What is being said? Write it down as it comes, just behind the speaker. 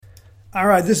All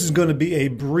right, this is going to be a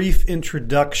brief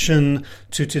introduction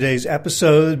to today's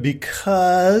episode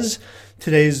because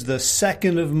today's the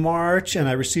 2nd of March and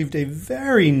I received a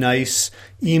very nice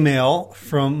email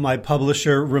from my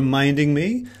publisher reminding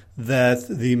me that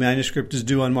the manuscript is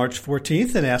due on March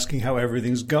 14th and asking how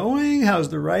everything's going. How's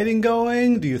the writing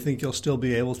going? Do you think you'll still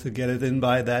be able to get it in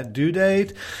by that due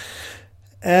date?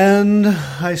 And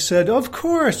I said, of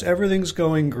course, everything's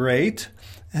going great.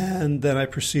 And then I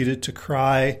proceeded to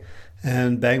cry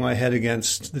and bang my head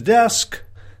against the desk,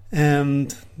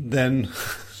 and then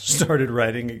started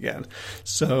writing again.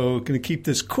 So going to keep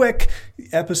this quick. The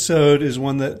episode is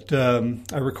one that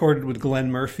I recorded with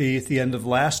Glenn Murphy at the end of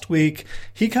last week.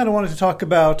 He kind of wanted to talk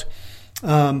about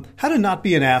how to not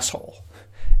be an asshole.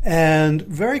 And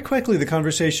very quickly, the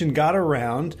conversation got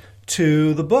around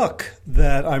to the book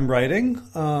that I'm writing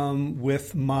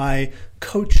with my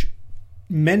coach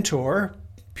mentor,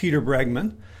 Peter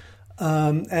Bregman.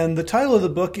 And the title of the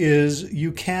book is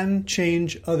You Can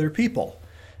Change Other People.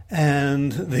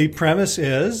 And the premise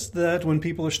is that when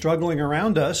people are struggling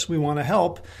around us, we want to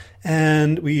help.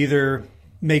 And we either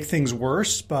make things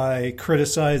worse by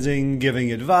criticizing,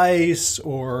 giving advice,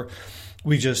 or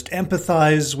we just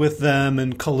empathize with them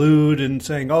and collude and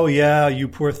saying, oh, yeah, you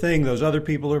poor thing, those other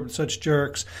people are such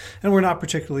jerks. And we're not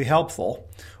particularly helpful.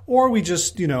 Or we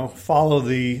just, follow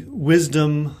the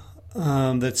wisdom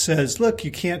that says, look,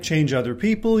 you can't change other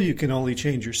people. You can only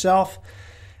change yourself.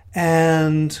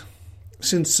 And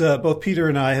since both Peter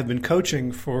and I have been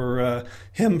coaching for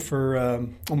him for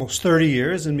almost 30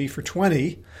 years and me for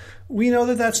 20, we know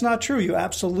that that's not true. You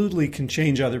absolutely can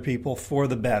change other people for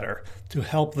the better, to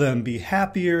help them be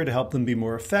happier, to help them be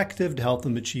more effective, to help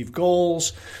them achieve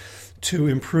goals, to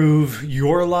improve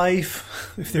your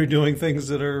life if they're doing things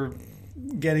that are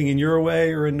getting in your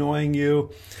way or annoying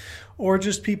you, or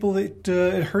just people that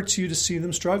it hurts you to see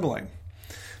them struggling.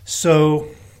 So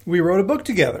we wrote a book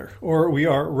together, or we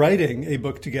are writing a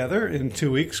book together. In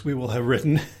 2 weeks, we will have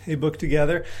written a book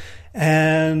together,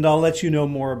 and I'll let you know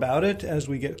more about it as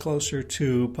we get closer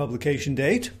to publication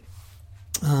date.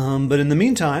 But in the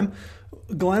meantime,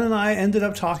 Glenn and I ended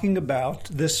up talking about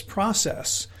this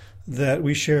process that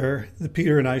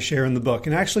Peter and I share in the book.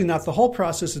 And actually not the whole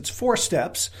process, it's 4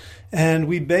 steps, and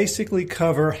we basically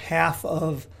cover half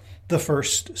of the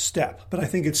first step. But I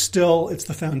think it's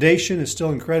the foundation. It's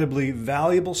still incredibly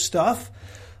valuable stuff.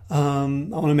 I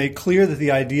want to make clear that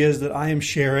the ideas that I am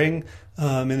sharing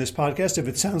in this podcast, if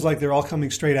it sounds like they're all coming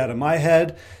straight out of my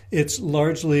head, it's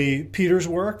largely Peter's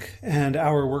work and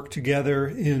our work together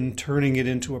in turning it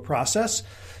into a process.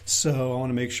 So I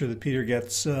want to make sure that Peter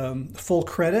gets full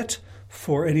credit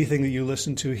for anything that you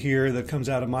listen to here that comes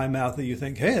out of my mouth that you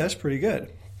think, hey, that's pretty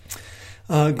good.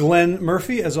 Glenn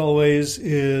Murphy, as always,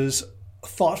 is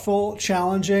thoughtful,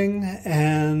 challenging,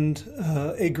 and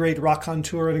a great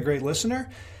raconteur and a great listener,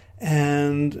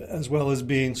 and as well as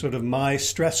being sort of my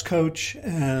stress coach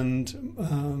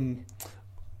and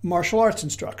martial arts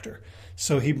instructor.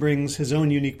 So he brings his own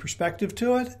unique perspective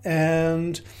to it.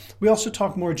 And we also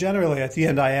talk more generally. At the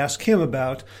end, I ask him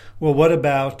about, well, what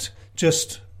about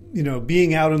just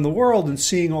being out in the world and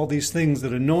seeing all these things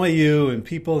that annoy you and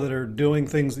people that are doing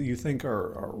things that you think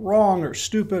are wrong or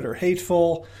stupid or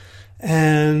hateful.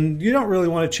 And you don't really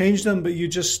want to change them, but you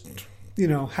just,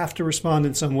 have to respond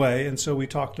in some way. And so we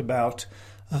talked about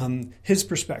his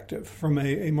perspective from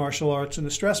a martial arts and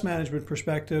a stress management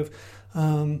perspective,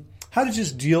 how to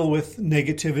just deal with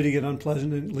negativity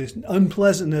and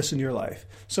unpleasantness in your life.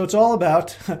 So it's all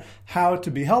about how to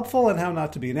be helpful and how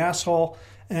not to be an asshole.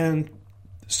 And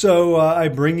so I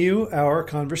bring you our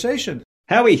conversation.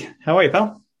 Howie, how are you,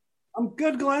 pal? I'm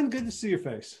good, Glenn. Good to see your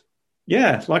face.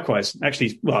 Yeah, likewise.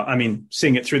 Actually,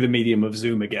 seeing it through the medium of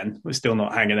Zoom again. We're still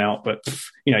not hanging out, but,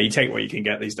 you take what you can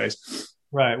get these days.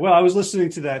 Right. Well, I was listening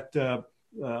to that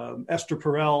Esther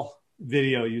Perel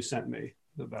video you sent me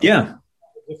about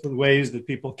different ways that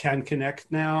people can connect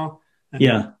now.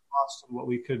 And what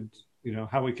we could,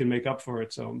 how we can make up for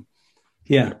it. So I'm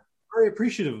very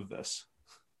appreciative of this.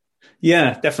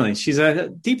 Yeah, definitely. She's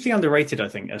deeply underrated, I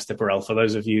think, Esther Perel. For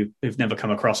those of you who've never come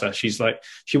across her,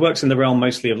 she works in the realm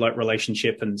mostly of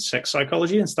relationship and sex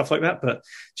psychology and stuff like that. But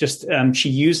just she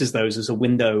uses those as a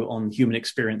window on human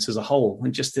experience as a whole.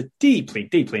 And just a deeply,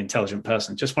 deeply intelligent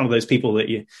person. Just one of those people that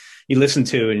you listen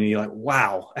to and you're like,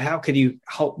 wow, how could you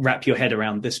wrap your head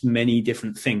around this many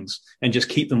different things and just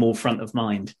keep them all front of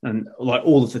mind and like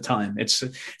all of the time? It's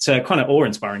kind of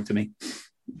awe-inspiring to me.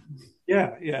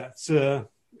 Yeah. It's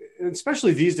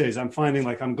especially these days, I'm finding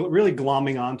like I'm really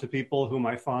glomming on to people whom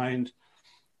I find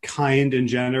kind and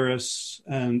generous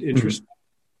and interesting.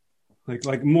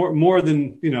 like more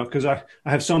than, because I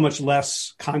have so much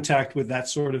less contact with that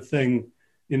sort of thing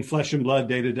in flesh and blood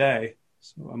day to day.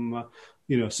 So I'm,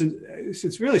 since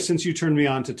it's really since you turned me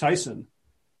on to Tyson,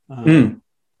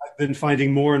 I've been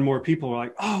finding more and more people are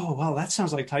like, oh, wow, that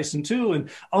sounds like Tyson too. And,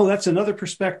 oh, that's another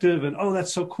perspective. And, oh,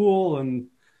 that's so cool. And,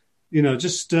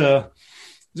 just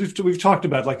we've talked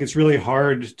about, like, it's really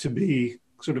hard to be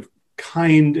sort of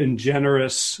kind and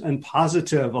generous and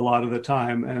positive a lot of the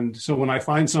time. And so when I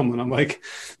find someone, I'm like,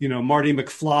 Marty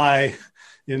McFly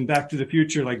in Back to the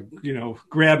Future, like,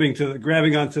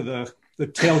 grabbing onto the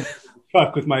tail of the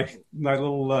truck with my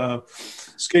little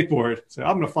skateboard. So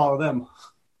I'm going to follow them.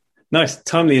 Nice.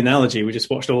 Timely analogy. We just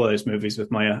watched all those movies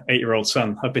with my 8-year-old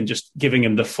son. I've been just giving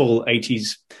him the full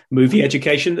 80s movie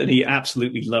education, and he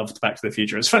absolutely loved Back to the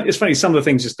Future. It's funny. Some of the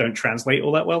things just don't translate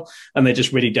all that well, and they're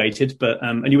just really dated. But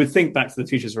and you would think Back to the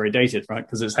Future is very dated, right?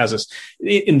 Because it has us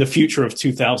in the future of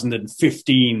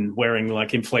 2015 wearing like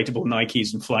inflatable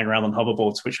Nikes and flying around on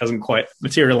hoverboards, which hasn't quite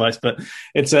materialized. But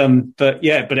it's but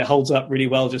it holds up really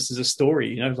well just as a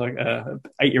story. Like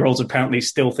 8-year-olds apparently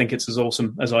still think it's as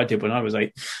awesome as I did when I was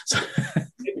 8. So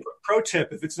pro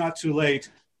tip, if it's not too late,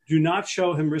 do not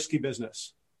show him Risky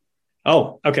Business.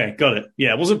 Oh, okay. Got it.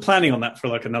 Yeah. I wasn't planning on that for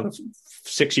like another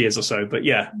 6 years or so, but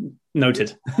yeah,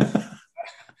 noted.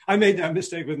 I made that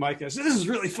mistake with Mike. I said, this is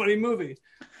a really funny movie.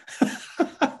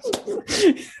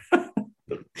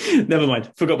 Never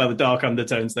mind. Forgot about the dark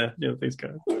undertones there. Yeah, please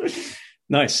go.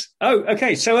 Nice. Oh,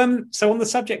 okay. So on the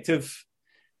subject of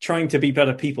trying to be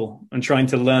better people and trying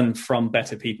to learn from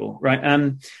better people, right?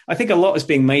 I think a lot is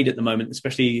being made at the moment,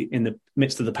 especially in the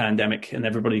midst of the pandemic and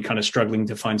everybody kind of struggling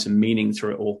to find some meaning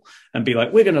through it all and be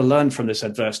like, we're going to learn from this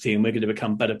adversity and we're going to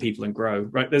become better people and grow,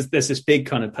 right? There's this big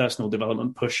kind of personal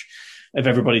development push of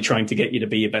everybody trying to get you to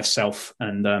be your best self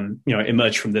and,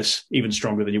 emerge from this even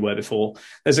stronger than you were before.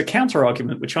 There's a counter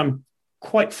argument, which I'm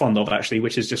quite fond of actually,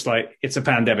 which is just like, it's a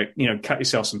pandemic, cut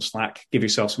yourself some slack, give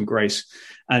yourself some grace,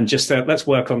 and just let's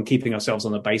work on keeping ourselves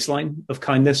on a baseline of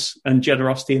kindness and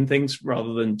generosity and things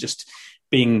rather than just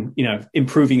being,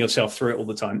 improving yourself through it all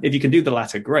the time. If you can do the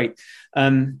latter, great.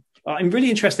 I'm really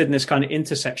interested in this kind of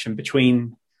intersection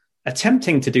between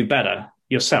attempting to do better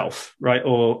yourself, right?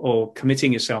 Or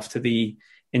committing yourself to the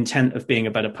intent of being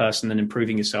a better person and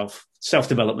improving yourself,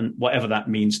 self-development, whatever that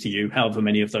means to you, however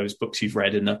many of those books you've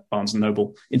read in the Barnes &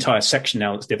 Noble entire section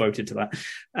now that's devoted to that,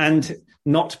 and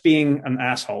not being an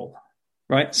asshole,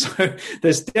 right? So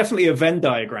there's definitely a Venn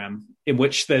diagram in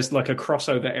which there's like a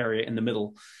crossover area in the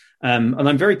middle. And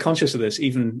I'm very conscious of this,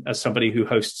 even as somebody who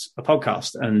hosts a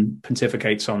podcast and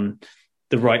pontificates on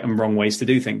the right and wrong ways to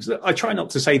do things. I try not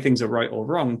to say things are right or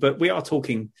wrong, but we are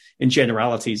talking in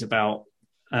generalities about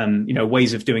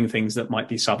ways of doing things that might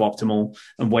be suboptimal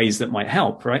and ways that might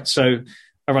help, right? So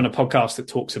I run a podcast that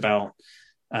talks about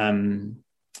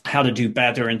how to do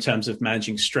better in terms of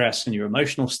managing stress and your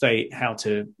emotional state, how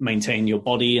to maintain your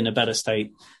body in a better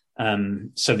state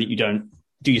so that you don't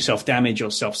do yourself damage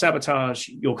or self-sabotage.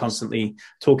 You're constantly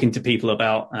talking to people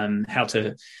about how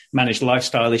to manage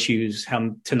lifestyle issues,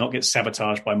 how to not get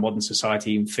sabotaged by modern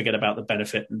society and forget about the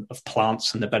benefit of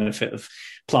plants and the benefit of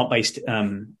plant-based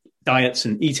diets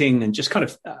and eating and just kind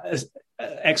of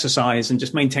exercise and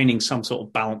just maintaining some sort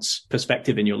of balanced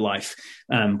perspective in your life,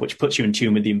 which puts you in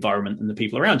tune with the environment and the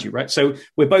people around you, right? So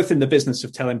we're both in the business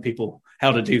of telling people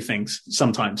how to do things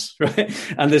sometimes, right?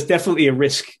 And there's definitely a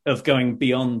risk of going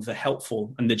beyond the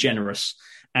helpful and the generous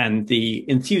and the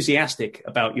enthusiastic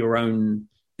about your own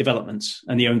developments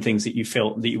and the own things that you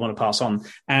feel that you want to pass on,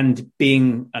 and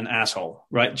being an asshole,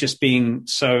 right? Just being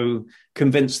so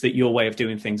convinced that your way of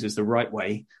doing things is the right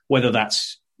way, whether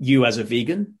that's you as a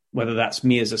vegan, whether that's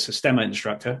me as a Systema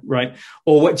instructor, right?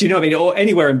 Or what, do you know what I mean? Or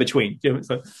anywhere in between. It's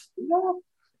like,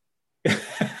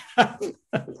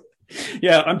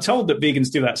 yeah, I'm told that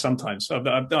vegans do that sometimes.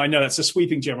 I know that's a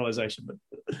sweeping generalization, but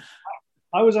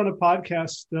I was on a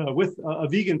podcast with a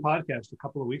vegan podcast a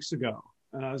couple of weeks ago.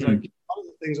 And I was like, one of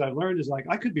the things I've learned is like,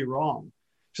 I could be wrong.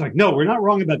 She's like, no, we're not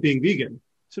wrong about being vegan.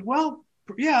 I said, well,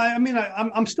 yeah, I mean,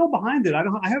 I'm still behind it. I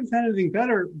haven't found anything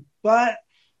better, but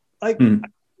like, I'm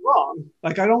wrong.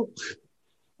 Like, I don't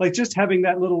like just having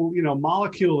that little,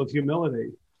 molecule of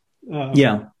humility.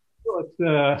 It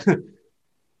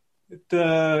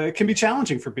can be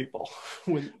challenging for people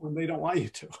when they don't want you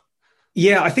to.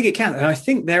 Yeah, I think it can. And I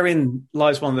think therein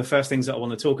lies one of the first things that I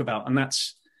want to talk about. And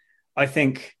that's, I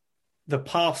think, the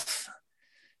path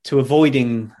to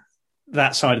avoiding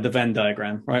that side of the Venn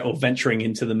diagram, right? Or venturing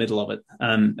into the middle of it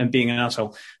and being an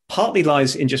asshole partly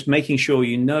lies in just making sure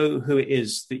you know who it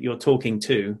is that you're talking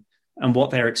to and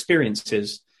what their experience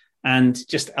is. and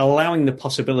just allowing the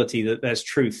possibility that there's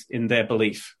truth in their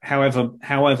belief,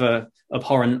 however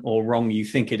abhorrent or wrong you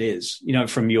think it is,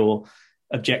 from your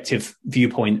objective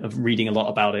viewpoint of reading a lot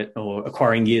about it or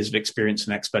acquiring years of experience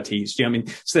and expertise. Do you know what I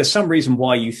mean? So there's some reason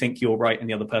why you think you're right and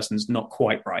the other person's not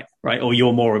quite right? Or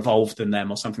you're more evolved than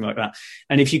them or something like that.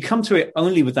 And if you come to it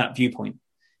only with that viewpoint,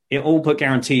 it all but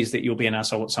guarantees that you'll be an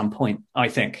asshole at some point, I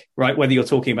think, right? Whether you're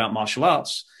talking about martial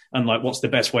arts and like what's the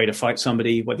best way to fight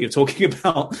somebody, whether you're talking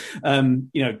about,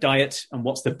 diet and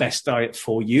what's the best diet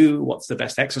for you, what's the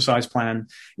best exercise plan,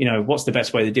 what's the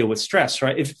best way to deal with stress,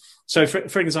 right?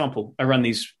 For example, I run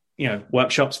these,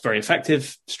 workshops, very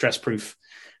effective, stress-proof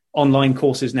online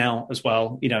courses now as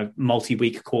well,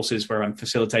 multi-week courses where I'm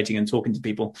facilitating and talking to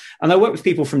people. And I work with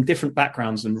people from different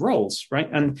backgrounds and roles, right?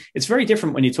 And it's very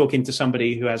different when you're talking to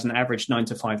somebody who has an average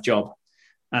 9-to-5 job,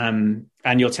 and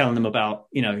you're telling them about,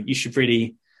 you should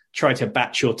really try to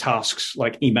batch your tasks,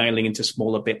 like emailing into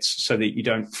smaller bits so that you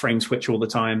don't frame switch all the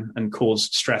time and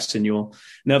cause stress in your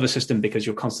nervous system because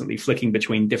you're constantly flicking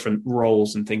between different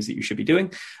roles and things that you should be doing.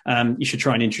 You should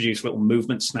try and introduce little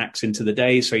movement snacks into the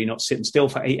day so you're not sitting still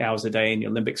for 8 hours a day and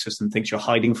your limbic system thinks you're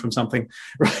hiding from something,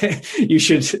 right? You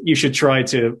should try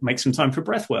to make some time for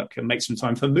breath work and make some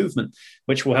time for movement,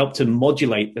 which will help to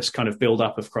modulate this kind of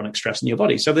buildup of chronic stress in your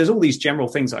body. So there's all these general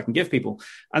things that I can give people.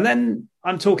 And then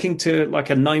I'm talking to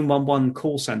like a 911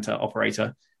 call center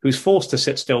operator who's forced to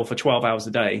sit still for 12 hours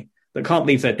a day, that can't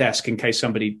leave their desk in case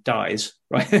somebody dies,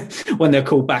 right? when they're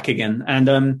called back again,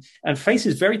 and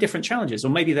faces very different challenges. Or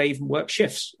maybe they even work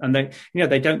shifts and they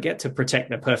don't get to protect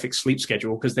their perfect sleep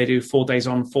schedule because they do 4 days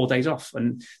on, 4 days off.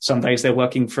 And some days they're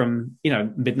working from,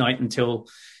 midnight until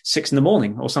 6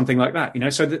 a.m. or something like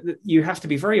that, so that you have to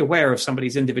be very aware of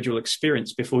somebody's individual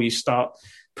experience before you start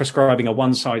prescribing a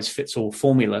one-size-fits-all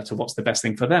formula to what's the best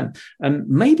thing for them. And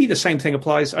maybe the same thing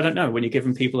applies, I don't know, when you're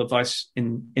giving people advice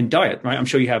in diet, right? I'm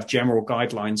sure you have general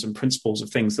guidelines and principles of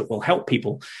things that will help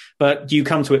people, but do you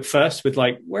come to it first with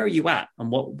like, where are you at and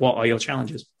what are your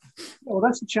challenges? Well,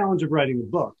 that's the challenge of writing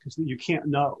a book, is that you can't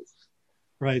know,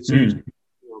 right? So you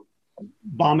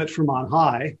bomb it from on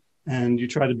high and you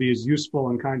try to be as useful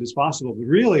and kind as possible. But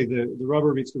really the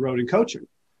rubber meets the road in coaching,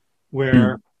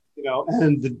 where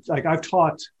I've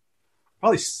taught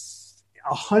probably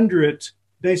 100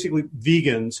 basically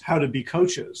vegans how to be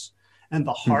coaches. And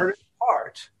the hardest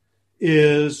part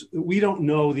is we don't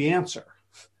know the answer,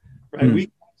 right?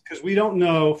 Because we don't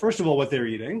know, first of all, what they're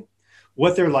eating,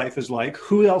 what their life is like,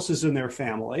 who else is in their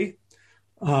family,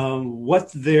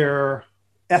 what their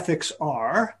ethics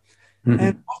are,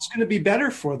 and what's going to be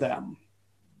better for them,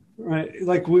 right?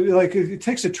 It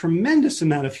takes a tremendous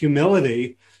amount of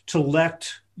humility to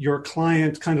let your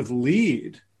client kind of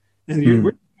lead, and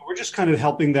we're just kind of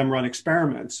helping them run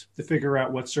experiments to figure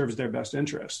out what serves their best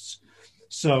interests.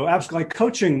 So absolutely, like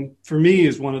coaching for me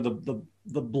is one of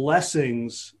the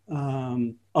blessings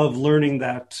of learning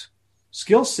that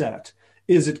skill set,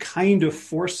 is it kind of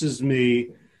forces me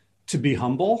to be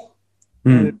humble,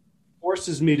 and it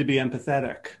forces me to be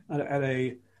empathetic at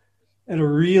a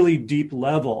really deep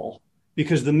level.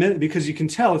 Because you can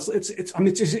tell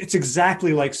it's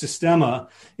exactly like Systema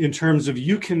in terms of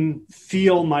you can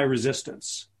feel my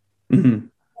resistance,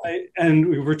 right?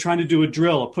 And we're trying to do a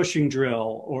drill, a pushing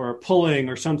drill or a pulling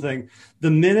or something.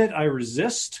 The minute I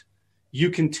resist,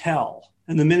 you can tell,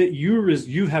 and the minute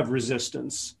you have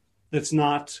resistance that's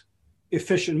not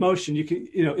efficient motion, you can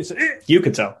you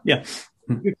can tell, yeah,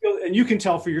 and you can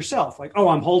tell for yourself, like, oh,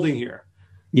 I'm holding here,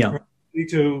 yeah. I need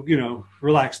to,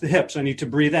 relax the hips. I need to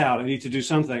breathe out. I need to do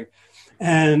something.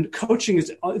 And coaching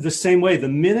is the same way. The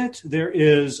minute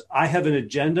I have an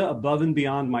agenda above and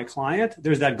beyond my client,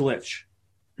 there's that glitch.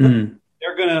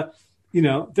 They're going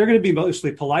to be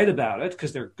mostly polite about it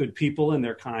because they're good people and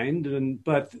they're kind.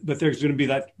 But there's going to be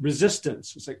that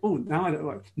resistance. It's like, oh,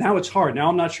 now it's hard. Now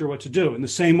I'm not sure what to do. In the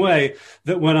same way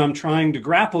that when I'm trying to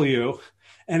grapple you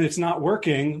and it's not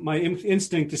working, my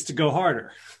instinct is to go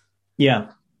harder.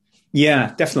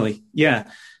 Yeah, definitely. Yeah.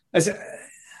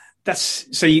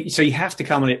 So you have to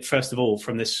come at it, first of all,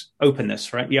 from this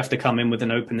openness, right? You have to come in with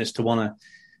an openness to want to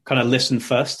kind of listen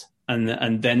first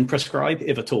and then prescribe,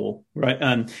 if at all, right?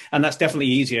 And that's definitely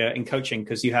easier in coaching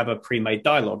because you have a pre-made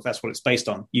dialogue. That's what it's based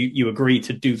on. You agree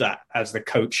to do that as the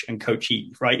coach and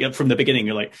coachee, right? From the beginning,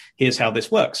 you're like, here's how this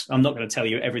works. I'm not going to tell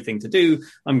you everything to do.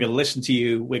 I'm going to listen to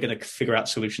you. We're going to figure out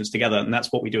solutions together. And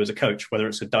that's what we do as a coach, whether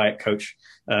it's a diet coach,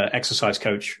 exercise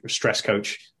coach, a stress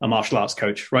coach, a martial arts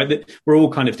coach, right? That we're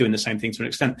all kind of doing the same thing to an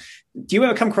extent. Do you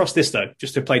ever come across this, though,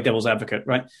 just to play devil's advocate,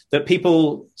 right? That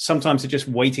people sometimes are just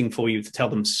waiting for you to tell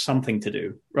them something something to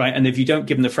do, right? And if you don't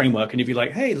give them the framework, and if you're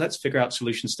like, hey, let's figure out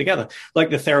solutions together, like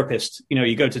the therapist,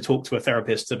 you go to talk to a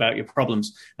therapist about your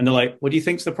problems, and they're like, what do you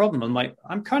think's the problem? I'm like,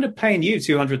 I'm kind of paying you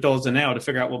 $200 an hour to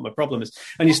figure out what my problem is.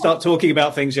 And you start talking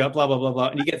about things, blah, blah, blah, blah.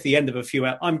 And you get to the end of a few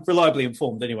hours. I'm reliably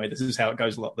informed anyway. This is how it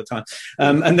goes a lot of the time.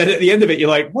 And then at the end of it, you're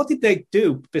like, what did they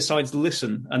do besides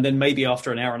listen? And then maybe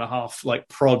after an hour and a half, like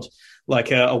prod,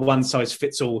 like a one size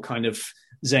fits all kind of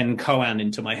Zen koan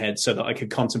into my head so that I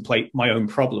could contemplate my own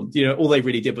problem. All they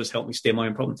really did was help me steer my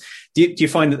own problem. Do you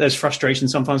find that there's frustration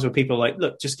sometimes where people are like,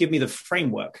 look, just give me the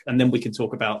framework and then we can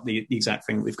talk about the exact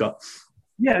thing that we've got?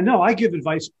 Yeah, no, I give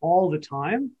advice all the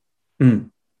time.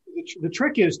 The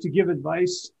trick is to give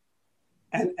advice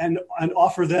and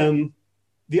offer them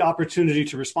the opportunity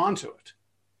to respond to it,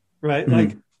 right?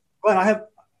 Like, well, I have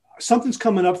something's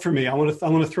coming up for me. I want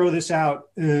to throw this out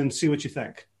and see what you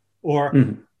think. Or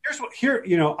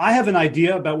I have an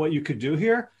idea about what you could do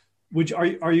here. Would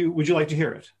you like to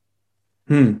hear it?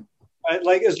 Right?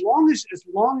 Like as long as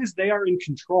they are in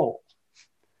control,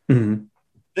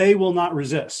 they will not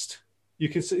resist. You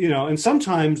can, and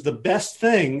sometimes the best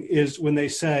thing is when they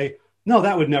say, no,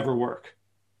 that would never work.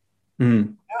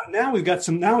 Now we got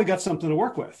something to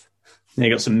work with. Now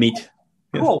you got some meat.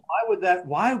 Cool.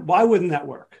 Why wouldn't that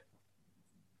work?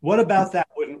 What about that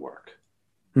wouldn't work?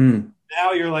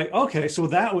 Now you're like, okay, so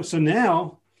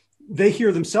now they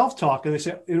hear themselves talk and they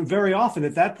say, very often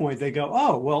at that point they go,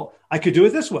 oh, well, I could do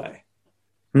it this way.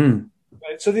 Right?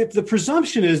 So the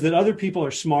presumption is that other people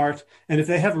are smart. And if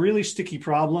they have really sticky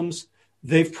problems,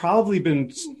 they've probably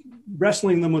been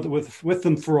wrestling them with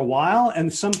them for a while,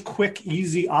 and some quick,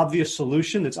 easy, obvious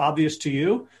solution that's obvious to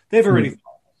you, they've already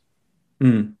thought.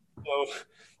 So,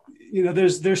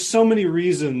 there's so many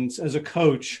reasons as a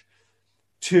coach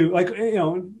to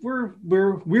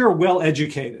we're well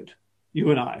educated, you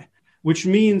and I, which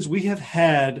means we have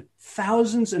had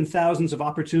thousands and thousands of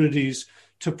opportunities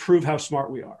to prove how smart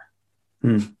we are.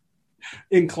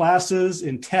 In classes,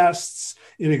 in tests,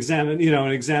 in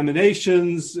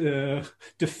examinations,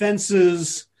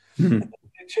 defenses.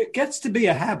 It gets to be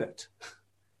a habit.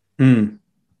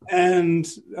 And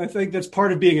I think that's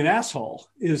part of being an asshole,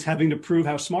 is having to prove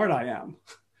how smart I am.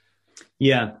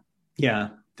 Yeah,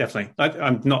 definitely.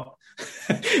 I'm not.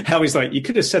 Howie's like, you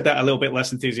could have said that a little bit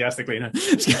less enthusiastically.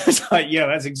 It's like, yeah,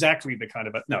 that's exactly the kind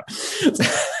of it. No,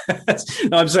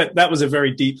 I'm saying that was a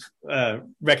very deep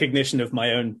recognition of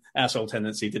my own asshole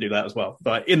tendency to do that as well.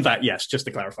 But in that, yes, just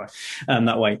to clarify,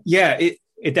 that way, yeah,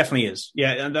 it definitely is.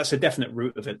 Yeah, and that's a definite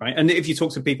root of it, right? And if you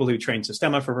talk to people who train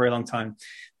Systema for a very long time,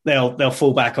 they'll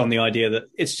fall back on the idea that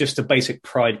it's just a basic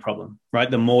pride problem, right?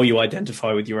 The more you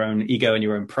identify with your own ego and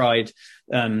your own pride,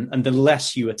 and the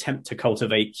less you attempt to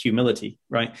cultivate humility,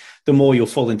 right, the more you'll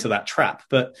fall into that trap.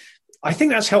 But I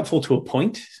think that's helpful to a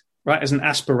point, right? As an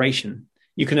aspiration,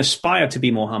 you can aspire to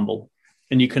be more humble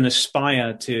and you can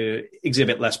aspire to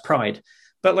exhibit less pride.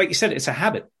 But like you said, it's a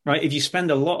habit, right? If you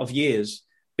spend a lot of years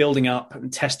building up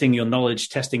and testing your knowledge,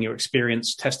 testing your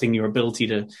experience, testing your ability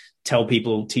to tell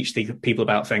people, teach people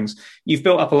about things, you've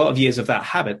built up a lot of years of that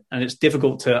habit, and it's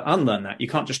difficult to unlearn that. You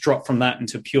can't just drop from that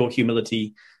into pure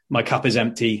humility. My cup is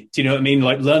empty. Do you know what I mean?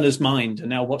 Like learner's mind. And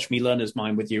now watch me learner's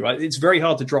mind with you, right? It's very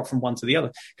hard to drop from one to the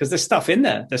other because there's stuff in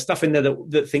there. There's stuff in there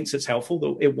that thinks it's helpful,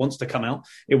 that it wants to come out.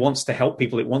 It wants to help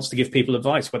people. It wants to give people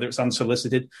advice, whether it's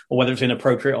unsolicited or whether it's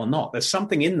inappropriate or not. There's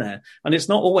something in there. And it's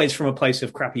not always from a place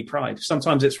of crappy pride.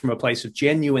 Sometimes it's from a place of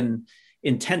genuine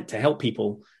intent to help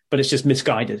people, but it's just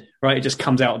misguided, right? It just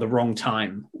comes out at the wrong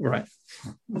time, right?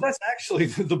 Well, that's actually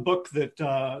the book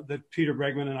that Peter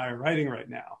Bregman and I are writing right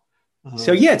now.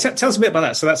 So yeah, tell us a bit about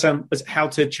that. So that's How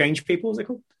to Change People, is it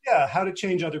called? Yeah, How to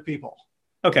Change Other People.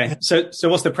 Okay, so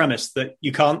what's the premise? That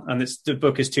you can't, and the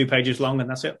book is 2 pages long and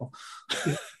that's it?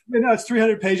 It's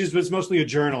 300 pages, but it's mostly a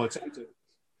journal. It's empty.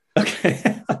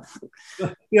 Okay.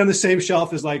 On the same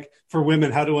shelf is like for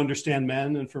women, how to understand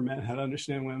men, and for men, how to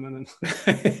understand women.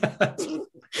 And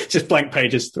just blank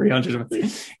pages,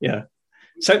 300. Yeah.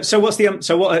 So what's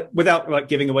what without like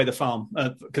giving away the farm,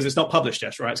 because it's not published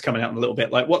yet, right? It's coming out in a little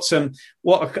bit. Like what are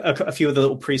a few of the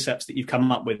little precepts that you've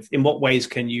come up with? In what ways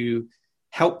can you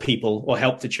help people or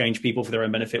help to change people for their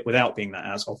own benefit without being that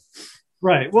asshole?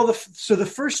 Right. Well, so the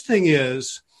first thing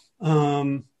is,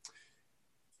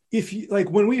 if you like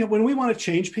when we want to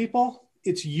change people,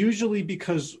 it's usually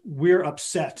because we're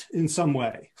upset in some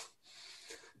way,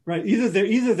 right?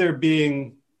 Either they're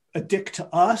being a dick to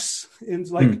us, in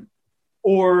like.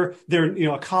 Or they're,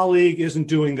 a colleague isn't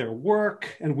doing their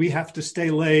work and we have to stay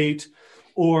late,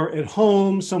 or at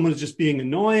home, someone's just being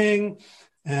annoying.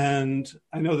 And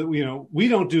I know that, we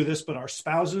don't do this, but our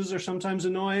spouses are sometimes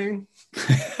annoying.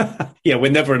 Yeah,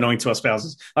 we're never annoying to our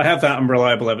spouses. I have that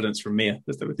unreliable evidence from Mia.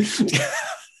 We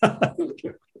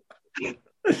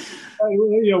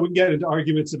get into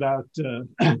arguments about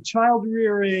child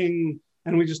rearing,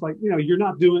 and we just you're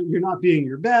not being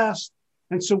your best.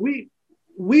 And so we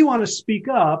want to speak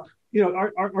up.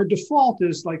 Our default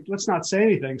is let's not say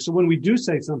anything. So when we do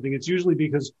say something, it's usually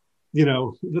because,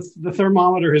 the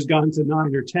thermometer has gone to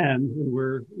 9 or 10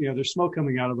 and there's smoke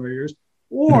coming out of our ears,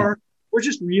 or we're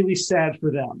just really sad for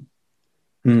them.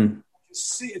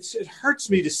 It hurts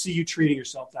me to see you treating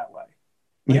yourself that way.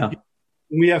 Yeah.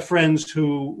 We have friends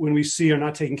who, when we see, are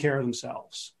not taking care of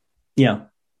themselves. Yeah.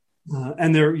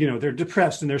 And they're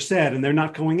depressed and they're sad and they're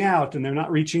not going out and they're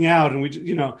not reaching out.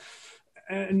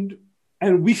 And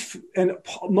and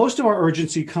most of our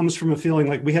urgency comes from a feeling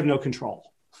like we have no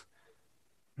control.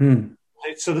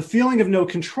 Right? So the feeling of no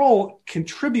control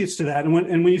contributes to that. And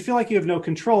when you feel like you have no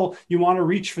control, you want to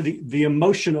reach for the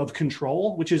emotion of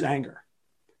control, which is anger.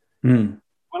 When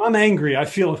I'm angry, I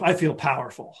feel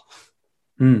powerful.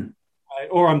 Right?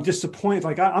 Or I'm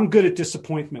disappointed. I'm good at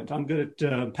disappointment. I'm good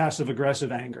at passive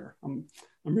aggressive anger. I'm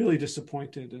really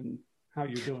disappointed in how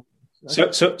you're doing.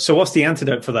 So what's the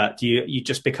antidote for that? Do you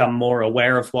just become more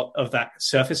aware of that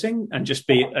surfacing and just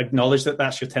acknowledge that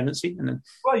that's your tendency? And then,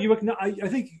 well, I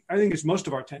think it's most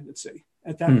of our tendency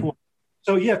at that point.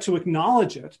 So to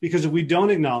acknowledge it, because if we don't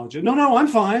acknowledge it, no, I'm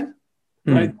fine,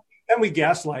 right? Then we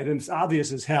gaslight, and it's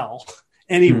obvious as hell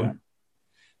anyway.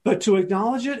 But to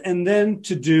acknowledge it, and then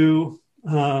to do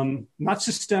not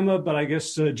Sistema, but I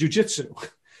guess jujitsu,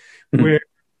 where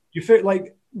you feel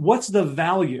like, what's the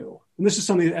value? And this is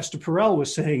something that Esther Perel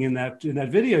was saying in that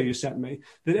video you sent me,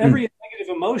 that every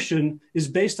negative emotion is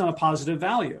based on a positive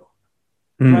value,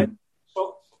 right?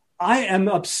 So I am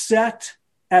upset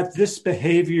at this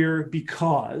behavior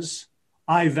because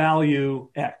I value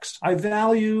X. I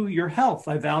value your health.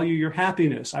 I value your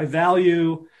happiness. I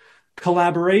value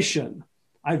collaboration.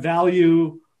 I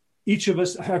value each of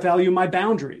us. I value my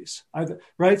boundaries,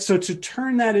 right? So to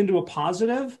turn that into a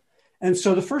positive. And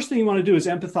so the first thing you want to do is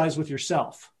empathize with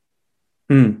yourself.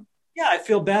 Yeah, I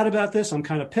feel bad about this. I'm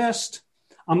kind of pissed.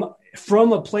 I'm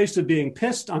from a place of being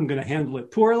pissed. I'm going to handle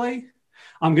it poorly.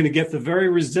 I'm going to get the very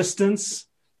resistance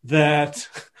that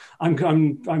I'm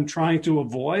trying to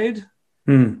avoid.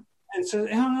 And so,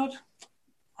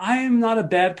 I am not a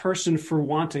bad person for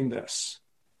wanting this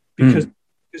because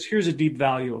here's a deep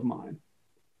value of mine.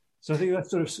 So I think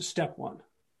that's sort of step one.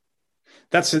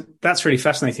 That's really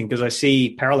fascinating, because I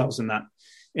see parallels in that.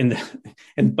 In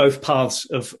both paths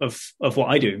of what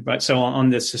I do, right? So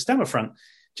on the Sistema front,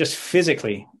 just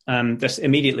physically, just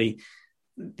immediately,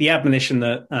 the admonition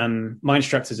that my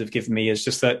instructors have given me is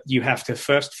just that you have to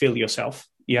first feel yourself.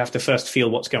 You have to first feel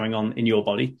what's going on in your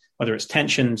body, whether it's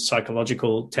tension,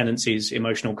 psychological tendencies,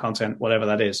 emotional content, whatever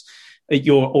that is.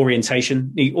 Your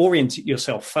orientation, you orient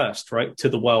yourself first, right, to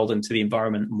the world and to the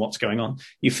environment and what's going on.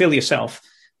 You feel yourself,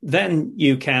 then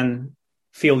you can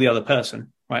feel the other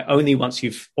person. Right? Only once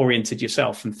you've oriented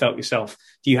yourself and felt yourself,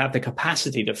 do you have the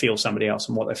capacity to feel somebody else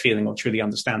and what they're feeling, or truly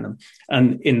understand them.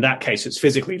 And in that case, it's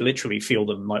physically, literally feel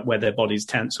them, like where their body's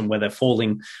tense and where they're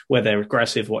falling, where they're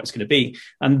aggressive, what it's going to be.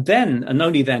 And then, and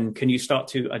only then, can you start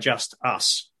to adjust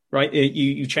us, right?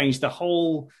 You change the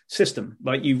whole system.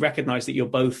 Like, you recognize that you're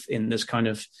both in this kind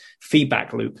of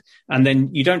feedback loop. And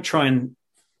then you don't try and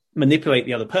manipulate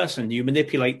the other person, you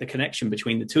manipulate the connection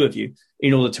between the two of you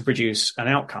in order to produce an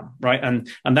outcome, right? And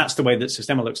that's the way that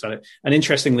Sistema looks at it. And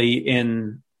interestingly,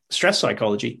 in stress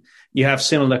psychology, you have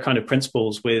similar kind of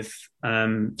principles with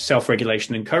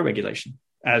self-regulation and co-regulation,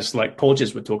 as like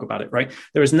Porges would talk about it, right?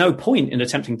 There is no point in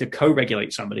attempting to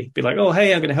co-regulate somebody. Be like, oh,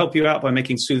 hey, I'm going to help you out by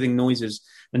making soothing noises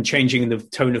and changing the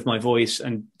tone of my voice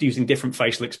and using different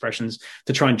facial expressions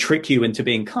to try and trick you into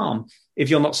being calm if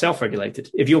you're not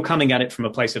self-regulated. If you're coming at it from a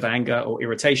place of anger or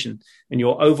irritation, and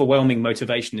your overwhelming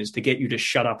motivation is to get you to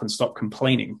shut up and stop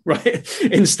complaining, right?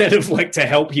 Instead of like to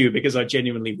help you because I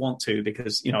genuinely want to,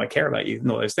 because, I care about you and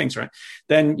all those things, right?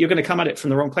 Then you're going to come at it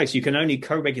from the wrong place. You can only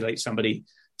co-regulate somebody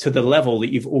to the level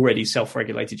that you've already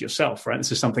self-regulated yourself, right?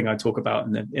 This is something I talk about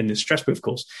in the Stress Proof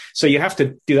course. So you have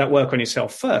to do that work on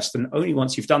yourself first. And only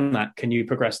once you've done that can you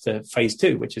progress to phase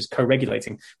 2, which is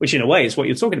co-regulating, which in a way is what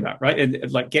you're talking about, right?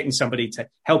 And like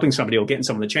helping somebody or getting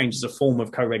someone to change is a form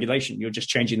of co-regulation. You're just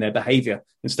changing their behavior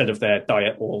instead of their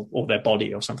diet or their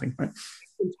body or something, right?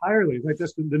 Entirely. Like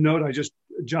that's the note I just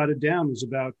jotted down was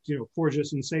about,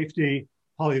 Porges and safety,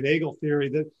 polyvagal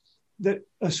theory,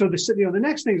 so the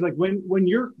next thing is like when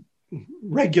you're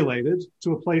regulated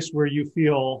to a place where you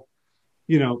feel,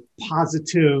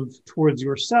 positive towards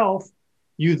yourself,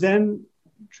 you then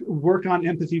work on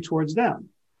empathy towards them.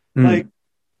 Mm. Like,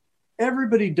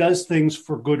 everybody does things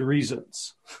for good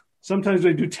reasons. Sometimes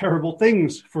they do terrible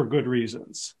things for good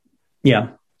reasons. Yeah.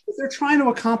 But they're trying to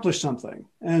accomplish something.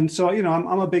 And so,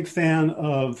 I'm a big fan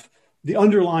of the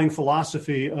underlying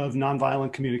philosophy of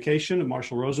nonviolent communication of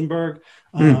Marshall Rosenberg,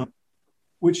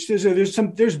 which says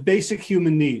there's basic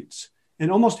human needs.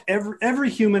 And almost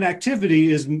every human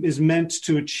activity is meant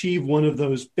to achieve one of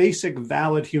those basic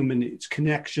valid human needs: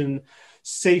 connection,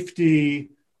 safety,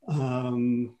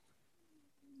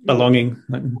 belonging.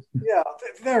 Yeah,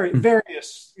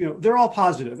 various, they're all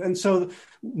positive. And so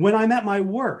when I'm at my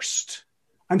worst,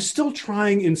 I'm still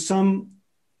trying in some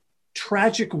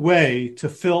tragic way to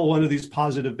fill one of these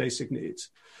positive basic needs.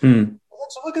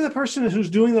 So look at the person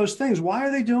who's doing those things. Why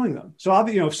are they doing them? So,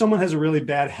 if someone has a really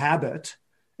bad habit,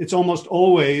 it's almost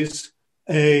always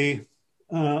a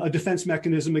defense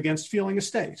mechanism against feeling a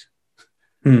state.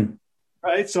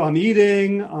 Right. So I'm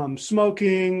eating, I'm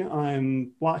smoking,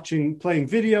 I'm playing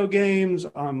video games,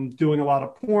 I'm doing a lot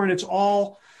of porn. It's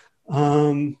all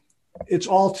to,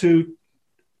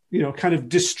 kind of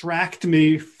distract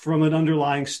me from an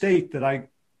underlying state that I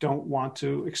don't want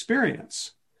to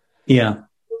experience. Yeah.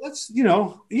 That's,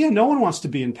 no one wants to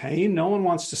be in pain. No one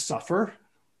wants to suffer.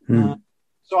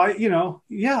 So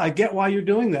I get why you're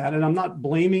doing that. And I'm not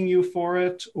blaming you for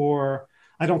it, or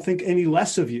I don't think any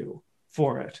less of you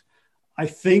for it. I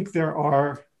think there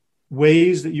are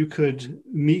ways that you could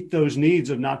meet those needs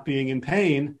of not being in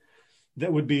pain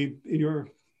that would be in your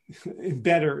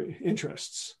better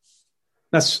interests.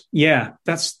 That's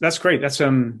great.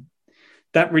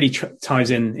 That really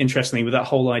ties in interestingly with that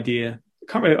whole idea.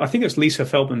 I think it's Lisa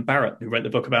Feldman Barrett who wrote the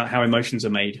book about how emotions are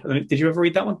made. Did you ever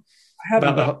read that one? I have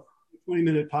about a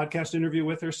 20-minute podcast interview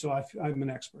with her, so I'm an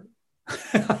expert.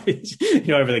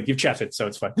 Everything you've chatted, so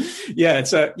it's fine. Yeah,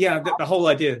 it's the whole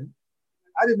idea.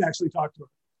 I didn't actually talk to her.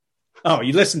 Oh,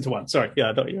 you listened to one. Sorry. Yeah,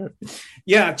 I thought you were.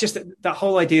 Yeah, just that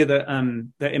whole idea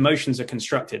that emotions are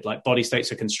constructed, like body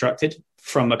states are constructed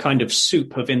from a kind of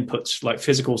soup of inputs, like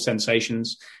physical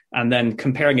sensations, and then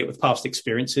comparing it with past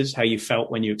experiences, how you felt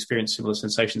when you experienced similar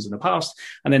sensations in the past,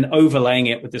 and then overlaying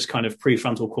it with this kind of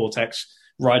prefrontal cortex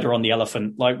rider on the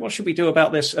elephant, like, what should we do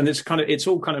about this? And it's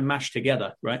all kind of mashed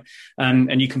together, right?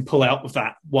 And you can pull out of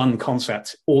that one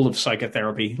concept all of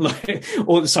psychotherapy, like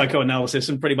all of psychoanalysis,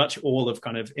 and pretty much all of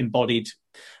kind of embodied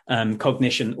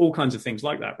cognition, all kinds of things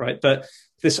like that, right? But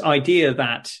this idea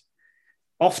that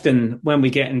often when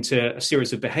we get into a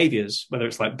series of behaviors, whether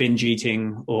it's like binge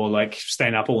eating or like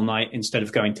staying up all night instead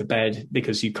of going to bed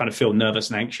because you kind of feel nervous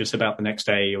and anxious about the next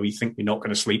day, or you think you're not going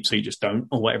to sleep, so you just don't,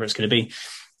 or whatever it's going to be,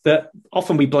 that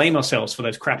often we blame ourselves for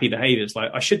those crappy behaviors.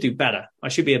 Like, I should do better. I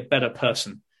should be a better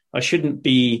person. I shouldn't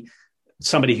be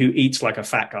somebody who eats like a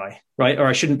fat guy, right? Or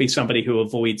I shouldn't be somebody who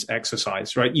avoids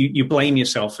exercise, right? You blame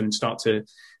yourself and start to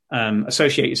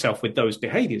associate yourself with those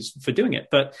behaviors for doing it.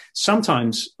 But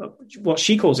sometimes what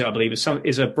she calls it, I believe,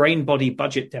 is a brain-body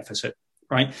budget deficit,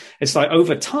 right? It's like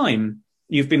over time,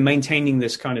 you've been maintaining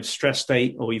this kind of stress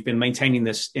state, or you've been maintaining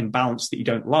this imbalance that you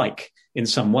don't like in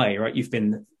some way, right? You've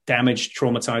been damaged,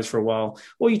 traumatized for a while,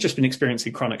 or you've just been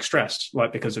experiencing chronic stress,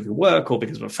 like because of your work or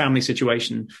because of a family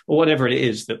situation or whatever it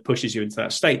is that pushes you into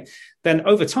that state. Then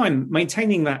over time,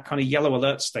 maintaining that kind of yellow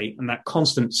alert state and that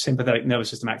constant sympathetic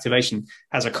nervous system activation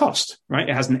has a cost, right?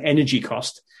 It has an energy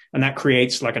cost, and that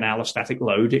creates like an allostatic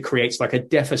load. It creates like a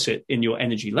deficit in your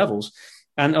energy levels.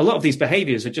 And a lot of these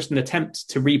behaviors are just an attempt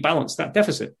to rebalance that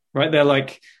deficit, right? They're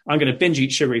like, I'm going to binge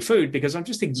eat sugary food because I'm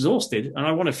just exhausted and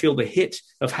I want to feel the hit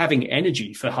of having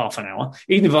energy for half an hour.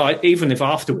 Even if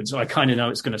afterwards I kind of know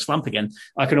it's going to slump again,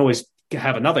 I can always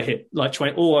have another hit, like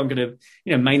 20, or I'm going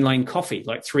to, mainline coffee,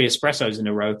 like 3 espressos in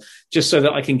a row, just so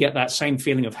that I can get that same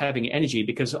feeling of having energy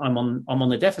because I'm on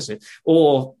the deficit.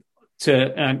 Or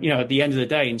to, at the end of the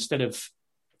day, instead of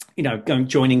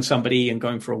joining somebody and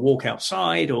going for a walk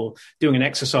outside or doing an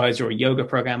exercise or a yoga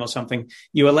program or something,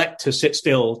 you elect to sit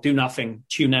still, do nothing,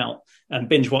 tune out and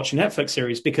binge watch a Netflix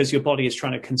series because your body is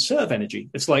trying to conserve energy.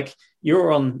 It's like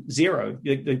you're on zero.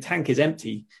 The tank is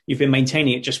empty. You've been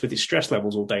maintaining it just with your stress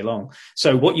levels all day long.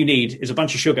 So what you need is a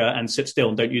bunch of sugar and sit still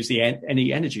and don't use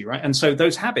any energy, right? And so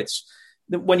those habits,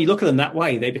 when you look at them that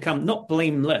way, they become not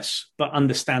blameless, but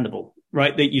understandable,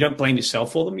 right? That you don't blame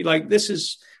yourself for them. You're like, this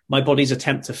is my body's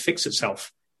attempt to fix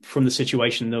itself from the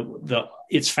situation that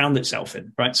it's found itself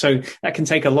in, right? So that can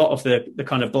take a lot of the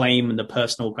kind of blame and the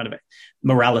personal kind of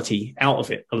morality out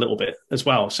of it a little bit as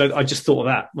well. So I just thought of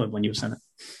that when you were saying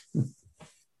it.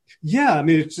 Yeah, I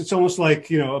mean, it's almost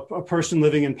like, a person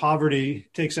living in poverty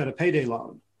takes out a payday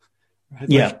loan.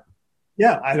 Right?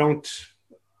 I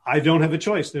don't have a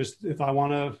choice. If I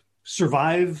want to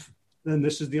survive then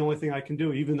this is the only thing I can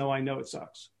do, even though I know it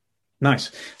sucks.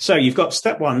 Nice. So you've got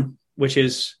step one, which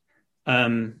was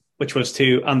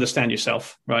to understand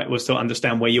yourself, right? Was to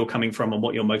understand where you're coming from and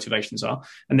what your motivations are.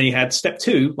 And then you had step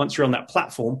two. Once you're on that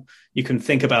platform, you can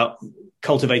think about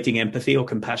cultivating empathy or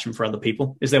compassion for other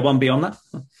people. Is there one beyond that?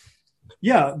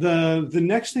 Yeah. The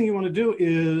next thing you want to do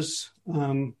is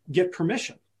get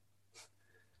permission.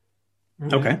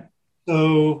 Right? Okay.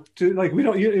 So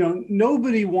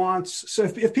nobody wants, so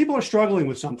if people are struggling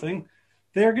with something,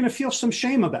 they're going to feel some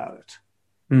shame about it.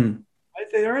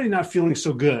 Right? They're already not feeling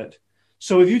so good.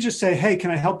 So if you just say, hey,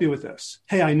 can I help you with this?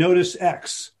 Hey, I notice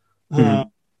X. I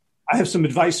have some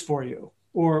advice for you.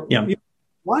 Or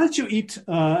why don't you eat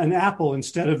an apple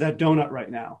instead of that donut right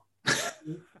now?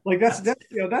 Like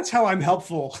that's how I'm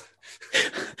helpful.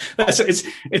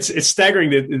 It's staggering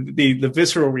the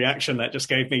visceral reaction that just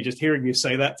gave me just hearing you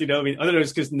say that. You know, I mean, I don't know,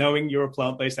 it's because knowing you're a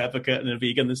plant-based advocate and a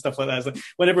vegan and stuff like that. It's like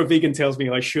whenever a vegan tells me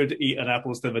I should eat an apple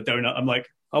instead of a donut, I'm like,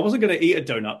 I wasn't going to eat a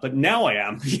donut, but now I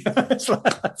am.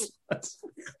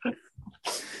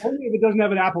 Only if it doesn't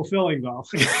have an apple filling, though.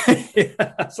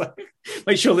 It's like,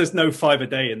 make sure there's no fiber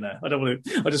day in there. I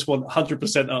just want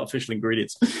 100% artificial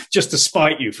ingredients, just to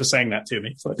spite you for saying that to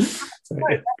me.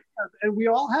 Right. And we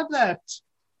all have that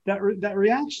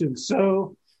reaction.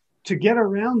 So to get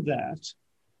around that,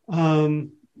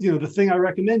 the thing I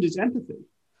recommend is empathy.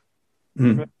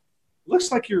 Right?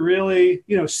 Looks like you're really,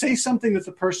 say something that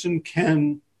the person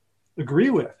can agree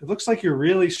with. It looks like you're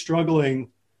really struggling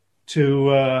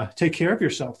to take care of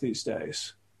yourself these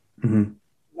days.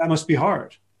 That must be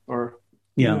hard. Or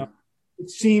it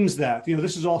seems that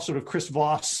this is all sort of Chris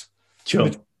Voss. Sure.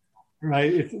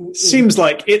 Right. It seems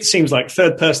like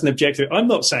third person objective. I'm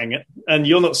not saying it, and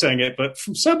you're not saying it, but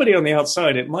from somebody on the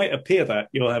outside, it might appear that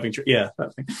you're having.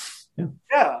 That thing.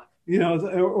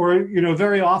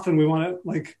 Very often we want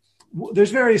to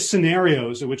there's various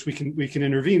scenarios in which we can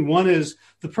intervene. One is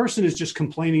the person is just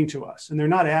complaining to us, and they're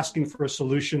not asking for a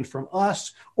solution from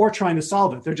us or trying to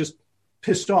solve it. They're just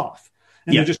pissed off,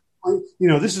 and they're just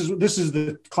this is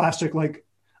the classic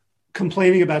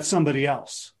complaining about somebody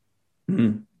else.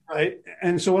 Right.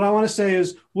 And so what I want to say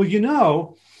is, well,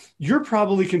 you're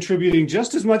probably contributing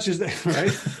just as much as they,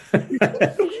 right?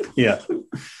 Yeah.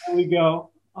 And we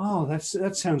go, oh,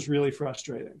 that sounds really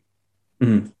frustrating.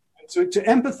 And so to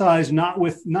empathize,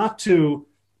 not to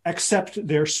accept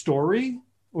their story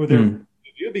or their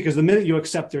view, because the minute you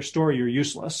accept their story, you're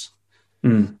useless.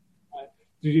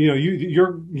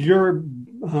 Your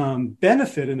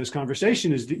benefit in this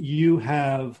conversation is that you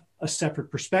have a separate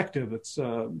perspective that's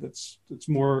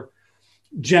more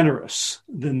generous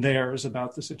than theirs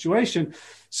about the situation.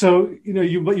 So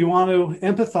you want to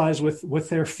empathize with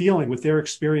their feeling, with their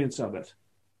experience of it.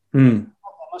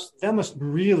 That must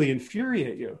really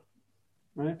infuriate you,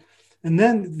 right? And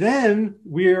then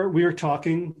we're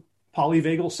talking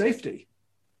polyvagal safety.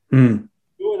 You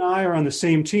and I are on the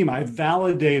same team. I've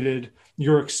validated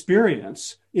your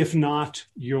experience, if not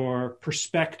your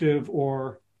perspective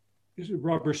or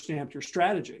rubber stamped your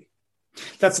strategy.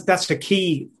 That's a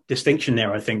key distinction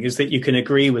there, I think, is that you can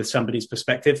agree with somebody's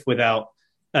perspective without,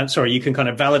 you can kind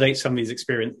of validate somebody's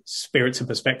experience, spirits and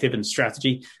perspective and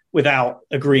strategy without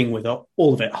agreeing with all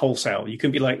of it wholesale. You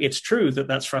can be like, it's true that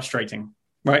that's frustrating,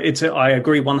 right? I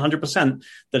agree 100%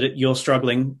 that you're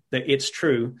struggling, that it's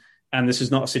true. And this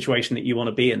is not a situation that you want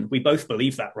to be in. We both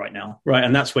believe that right now, right?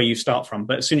 And that's where you start from.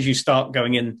 But as soon as you start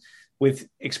going in with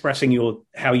expressing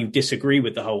how you disagree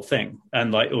with the whole thing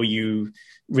or you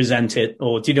resent it,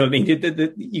 or do you know what I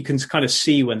mean? You can kind of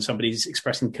see when somebody's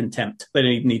expressing contempt. They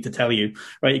don't even need to tell you,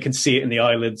 right? You can see it in the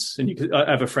eyelids. And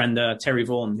I have a friend, Terry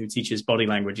Vaughan, who teaches body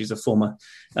language. He's a former,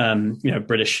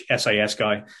 British SAS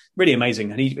guy, really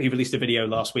amazing. And he released a video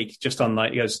last week just on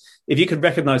he goes, if you could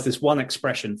recognize this one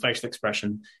expression, facial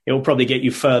expression, it will probably get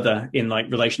you further in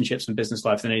relationships and business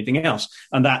life than anything else.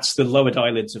 And that's the lowered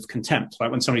eyelids of contempt.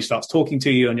 Like when somebody starts talking to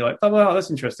you and you're like, oh, wow,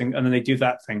 that's interesting. And then they do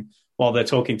that thing while they're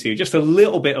talking to you, just a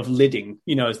little bit of lidding,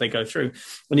 as they go through.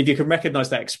 And if you can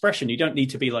recognize that expression, you don't need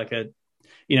to be like a,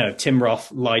 Tim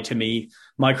Roth, lie to me,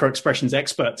 micro expressions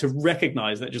expert to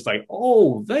recognize that just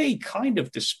oh, they kind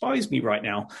of despise me right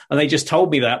now. And they just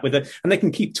told me that and they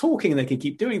can keep talking and they can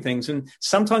keep doing things. And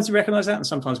sometimes we recognize that and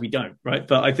sometimes we don't. Right.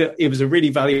 But I thought it was a really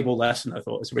valuable lesson. I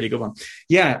thought it was a really good one.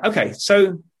 Yeah. Okay.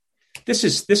 So this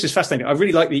is fascinating. I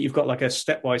really like that you've got a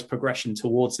stepwise progression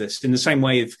towards this in the same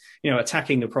way of,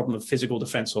 attacking the problem of physical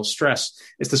defense or stress.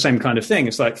 It's the same kind of thing.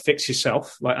 It's fix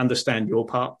yourself, understand your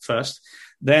part first.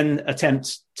 then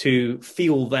attempt to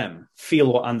feel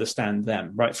or understand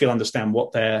them, right? Understand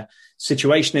what their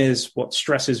situation is, what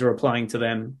stresses are applying to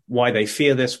them, why they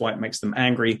fear this, why it makes them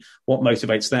angry, what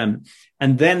motivates them,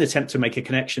 and then attempt to make a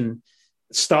connection,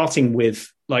 starting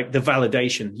with like the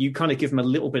validation. You kind of give them a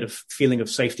little bit of feeling of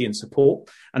safety and support.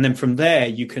 And then from there,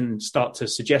 you can start to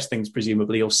suggest things,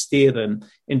 presumably, or steer them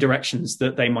in directions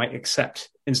that they might accept,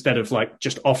 instead of like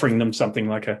just offering them something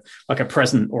like a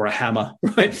present or a hammer,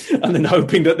 right? And then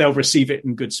hoping that they'll receive it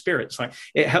in good spirits. Like,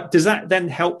 does that then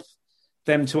help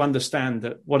them to understand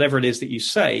that whatever it is that you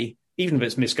say, even if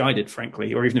it's misguided,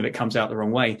 frankly, or even if it comes out the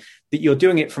wrong way, that you're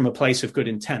doing it from a place of good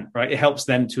intent, right? It helps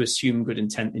them to assume good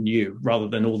intent in you rather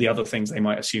than all the other things they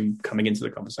might assume coming into the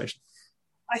conversation.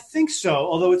 I think so,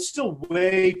 although it's still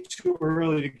way too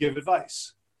early to give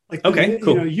advice. Like, okay,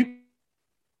 cool. You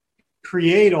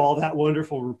create all that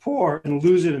wonderful rapport and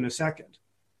lose it in a second.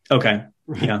 Okay,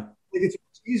 right? Yeah. It's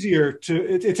easier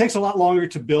it takes a lot longer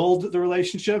to build the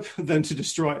relationship than to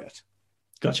destroy it.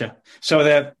 Gotcha. So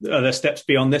are there steps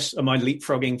beyond this? Am I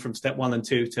leapfrogging from step 1 and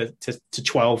 2 to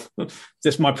 12? Is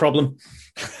this my problem?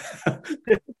 Well,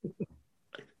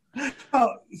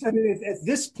 I mean, at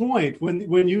this point,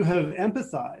 when you have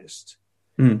empathized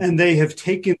and they have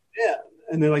taken it in,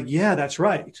 and they're like, yeah, that's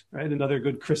right. Another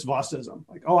good Chris Vossism.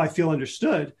 Like, oh, I feel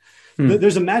understood.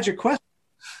 There's a magic question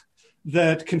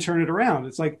that can turn it around.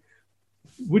 It's like,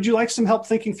 would you like some help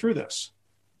thinking through this?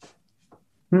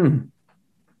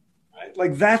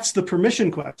 Like, that's the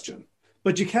permission question,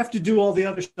 but you have to do all the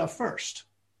other stuff first.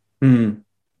 Okay.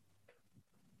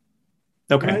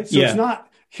 Right? So it's not,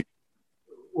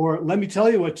 or let me tell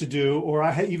you what to do, or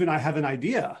I have an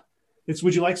idea. It's,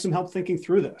 would you like some help thinking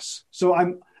through this? So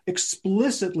I'm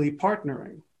explicitly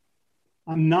partnering.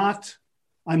 I'm not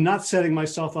setting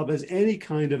myself up as any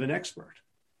kind of an expert.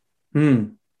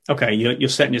 Okay, you're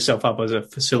setting yourself up as a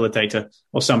facilitator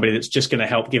or somebody that's just going to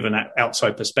help give an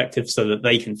outside perspective so that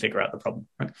they can figure out the problem,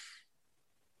 right?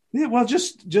 Yeah, well,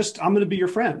 just I'm going to be your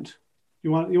friend.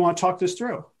 You want to talk this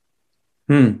through,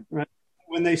 right?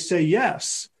 When they say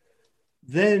yes,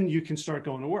 then you can start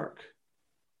going to work.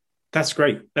 That's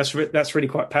great. That's really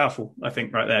quite powerful, I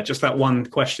think, right there. Just that one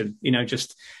question,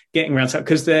 just getting around to that,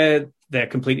 because they're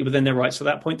completely within their rights at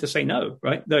that point to say no,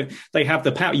 right? They have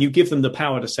the power. You give them the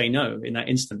power to say no in that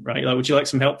instant, right? Like, would you like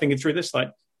some help thinking through this?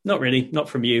 Like, not really, not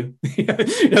from you.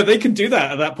 They can do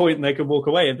that at that point and they can walk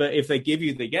away. But if they give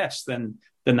you the yes, then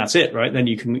that's it, right? Then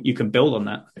you can build on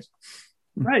that.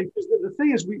 Right. Because the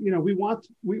thing is,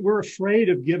 we're afraid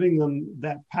of giving them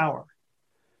that power,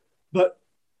 but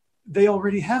they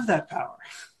already have that power.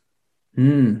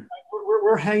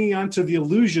 We're hanging on to the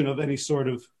illusion of any sort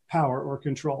of power or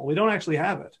control. We don't actually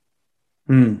have it.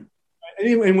 And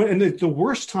the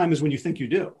worst time is when you think you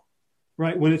do,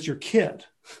 right? When it's your kid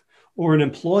or an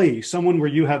employee, someone where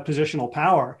you have positional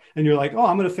power, and you're like, oh,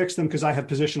 I'm going to fix them because I have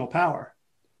positional power.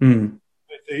 In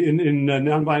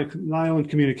nonviolent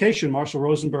communication, Marshall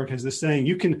Rosenberg has this saying: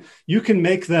 you can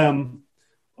make them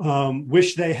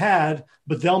wish they had,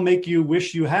 but they'll make you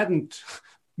wish you hadn't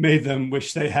made them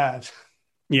wish they had.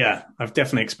 Yeah, I've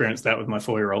definitely experienced that with my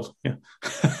 4-year-old. Yeah.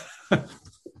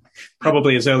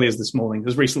 Probably as early as this morning,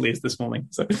 as recently as this morning.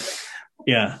 So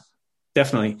yeah,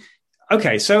 definitely.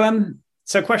 Okay. So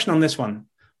question on this one.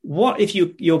 What if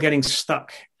you're getting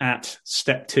stuck at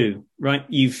step 2, right?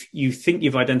 You think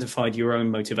you've identified your own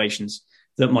motivations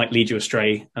that might lead you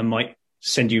astray and might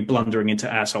send you blundering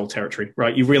into asshole territory,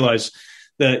 right? You realize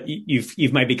that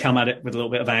you've maybe come at it with a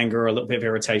little bit of anger or a little bit of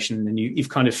irritation, and you've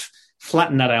kind of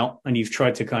flattened that out, and you've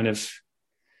tried to kind of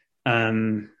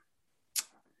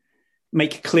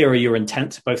make clearer your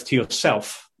intent, both to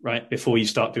yourself, right, before you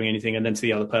start doing anything, and then to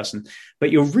the other person.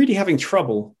 But you're really having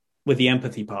trouble with the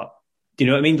empathy part. Do you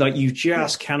know what I mean? Like, you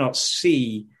just cannot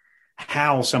see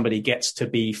how somebody gets to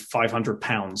be 500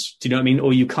 pounds. Do you know what I mean?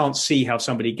 Or you can't see how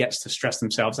somebody gets to stress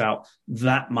themselves out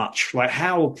that much. Like,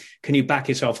 how can you back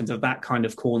yourself into that kind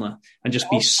of corner and just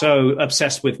be so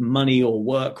obsessed with money or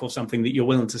work or something that you're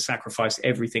willing to sacrifice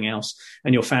everything else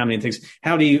and your family and things?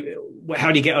 How do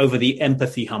you get over the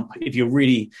empathy hump if your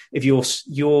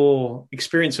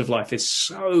experience of life is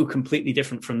so completely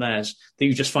different from theirs that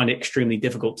you just find it extremely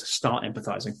difficult to start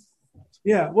empathizing?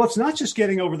 Yeah. Well, it's not just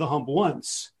getting over the hump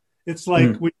once. It's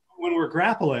like when we're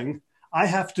grappling, I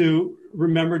have to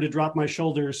remember to drop my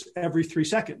shoulders every 3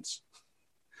 seconds.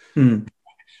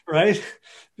 Right.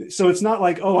 So it's not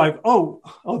like,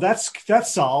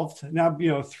 that's solved. Now,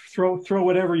 throw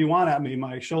whatever you want at me.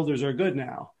 My shoulders are good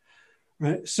now.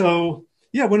 Right. So,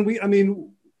 yeah, at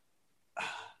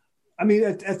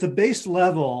the base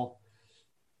level,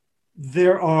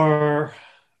 there are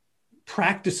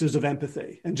practices of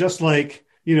empathy. And just like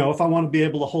if I want to be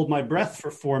able to hold my breath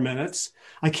for 4 minutes,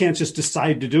 I can't just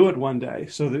decide to do it one day.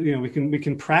 So that, we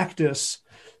can practice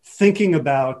thinking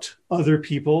about other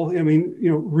people. I mean,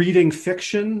 reading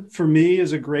fiction for me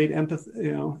is a great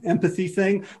empathy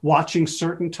thing. Watching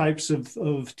certain types of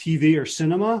TV or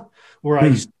cinema where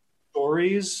I see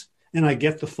stories and I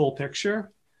get the full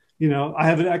picture. I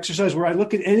have an exercise where I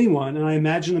look at anyone and I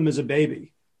imagine them as a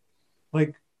baby.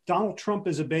 Like Donald Trump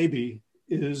as a baby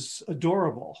is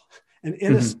adorable and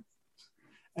innocent.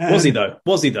 And Was he though?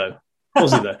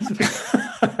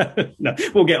 No,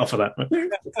 we'll get off of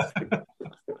that.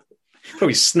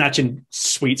 Probably snatching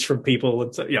sweets from people.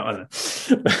 And so, I don't know.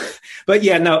 But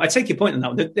yeah, no, I take your point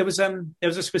on that. There was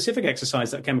a specific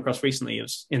exercise that I came across recently. It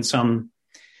was in some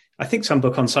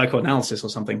book on psychoanalysis or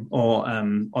something, or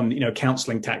on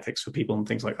counseling tactics for people and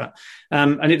things like that.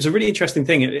 And it was a really interesting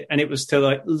thing. And it was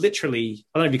to literally,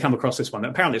 I don't know if you come across this one.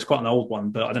 Apparently, it's quite an old one,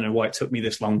 but I don't know why it took me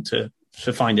this long to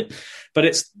find it. But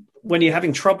it's when you're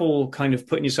having trouble kind of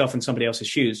putting yourself in somebody else's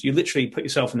shoes, you literally put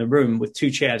yourself in a room with 2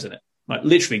 chairs in it, like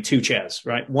literally 2 chairs,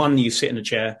 right? One, you sit in a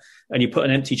chair and you put an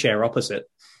empty chair opposite,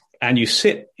 and you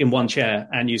sit in one chair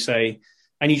and you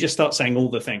just start saying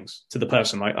all the things to the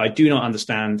person. Like, I do not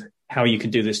understand how you can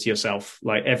do this to yourself.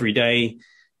 Like, every day,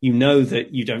 that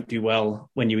you don't do well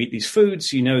when you eat these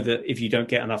foods. You know that if you don't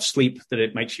get enough sleep, that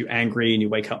it makes you angry and you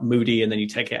wake up moody, and then you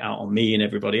take it out on me and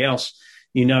everybody else.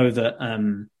 You know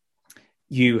that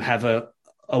you have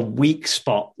a weak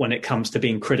spot when it comes to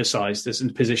being criticized as a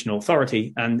position of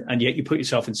authority. And yet you put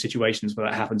yourself in situations where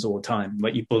that happens all the time.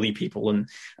 Like, you bully people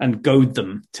and goad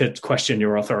them to question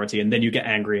your authority. And then you get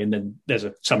angry, and then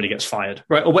somebody gets fired,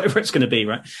 right? Or whatever it's going to be,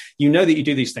 right? You know that you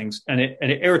do these things, and it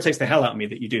irritates the hell out of me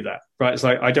that you do that, right? It's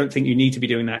like, I don't think you need to be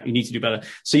doing that. You need to do better.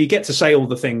 So you get to say all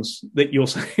the things that you're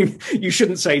saying you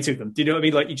shouldn't say to them. Do you know what I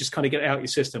mean? Like, you just kind of get it out your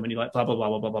system, and you're like, blah, blah, blah,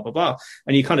 blah, blah, blah, blah, blah.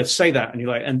 And you kind of say that, and you're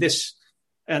like, and this,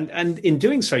 and in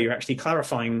doing so, you're actually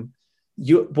clarifying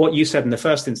what you said in the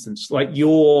first instance, like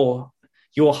your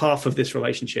half of this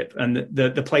relationship, and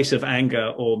the place of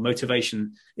anger or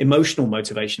motivation, emotional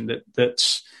motivation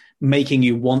that's making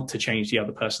you want to change the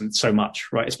other person so much,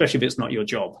 right? Especially if it's not your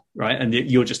job, right? And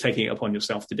you're just taking it upon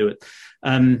yourself to do it.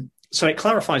 So it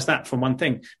clarifies that from one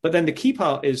thing. But then the key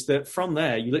part is that from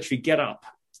there, you literally get up,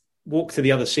 walk to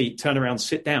the other seat, turn around,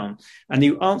 sit down, and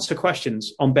you answer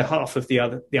questions on behalf of the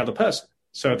other person.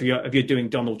 So if you're doing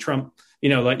Donald Trump,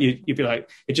 you'd be like,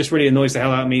 it just really annoys the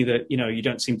hell out of me that, you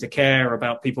don't seem to care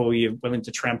about people. You're willing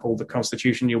to trample the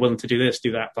Constitution. You're willing to do this,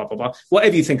 do that, blah, blah, blah.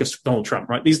 Whatever you think of Donald Trump,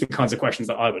 right? These are the kinds of questions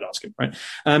that I would ask him, right?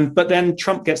 But then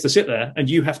Trump gets to sit there, and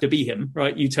you have to be him,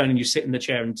 right? You turn and you sit in the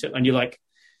chair, and you're like,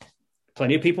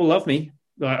 plenty of people love me.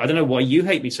 I don't know why you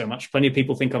hate me so much. Plenty of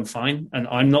people think I'm fine, and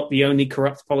I'm not the only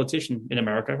corrupt politician in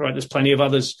America, right? There's plenty of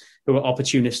others who are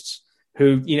opportunists,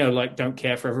 who, don't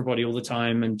care for everybody all the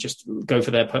time and just go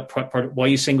for their product. Why are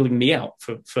you singling me out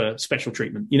for special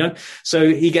treatment?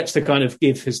 So he gets to kind of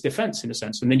give his defense in a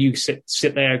sense. And then you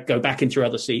sit there, go back into your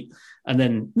other seat, and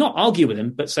then not argue with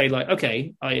him, but say like,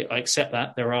 okay, I accept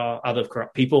that there are other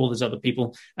corrupt people. There's other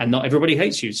people, and not everybody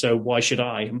hates you. So why should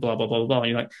I? And blah, blah, blah, blah.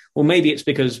 And you're like, well, maybe it's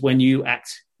because when you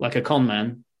act like a con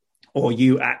man, or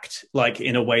you act like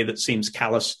in a way that seems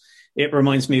callous, it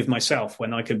reminds me of myself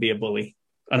when I could be a bully.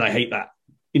 And I hate that.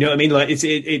 You know what I mean? Like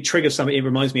it triggers something. It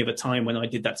reminds me of a time when I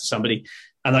did that to somebody,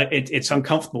 and it's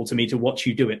uncomfortable to me to watch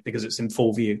you do it because it's in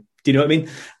full view. Do you know what I mean?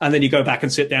 And then you go back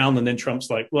and sit down, and then Trump's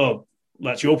like, well,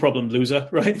 that's your problem, loser,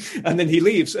 right? And then he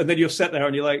leaves, and then you're sat there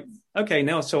and you're like, okay,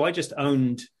 now, so I just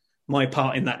owned my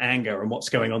part in that anger and what's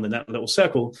going on in that little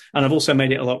circle. And I've also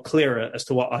made it a lot clearer as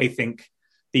to what I think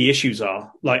the issues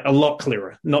are, like a lot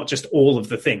clearer, not just all of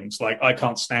the things, like I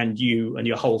can't stand you and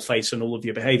your whole face and all of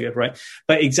your behavior, right?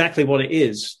 But exactly what it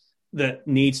is that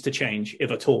needs to change, if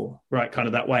at all, right? Kind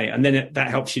of that way. And then that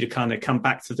helps you to kind of come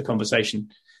back to the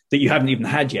conversation that you haven't even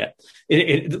had yet.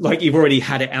 Like you've already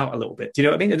had it out a little bit. Do you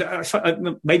know what I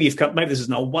mean? Maybe this is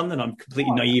an old one and I'm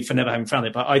completely naive for never having found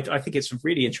it, but I think it's a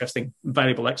really interesting,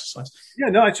 valuable exercise. Yeah,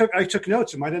 no, I took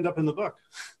notes. It might end up in the book.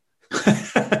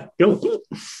 Cool.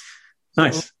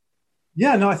 Nice. So,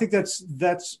 yeah, no, I think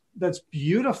that's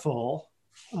beautiful,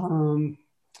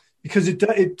 because it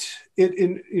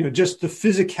just the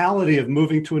physicality of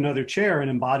moving to another chair and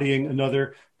embodying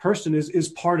another person is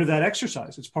part of that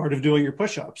exercise. It's part of doing your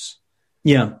push-ups.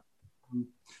 Yeah.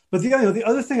 But the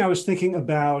other thing I was thinking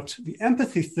about, the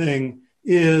empathy thing,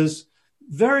 is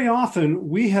very often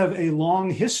we have a long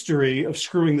history of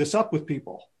screwing this up with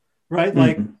people, right? Mm-hmm.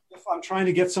 Like if I'm trying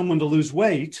to get someone to lose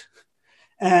weight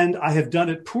and I have done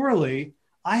it poorly,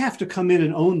 I have to come in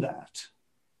and own that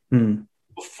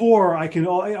before I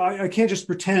can't just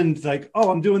pretend like,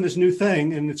 oh, I'm doing this new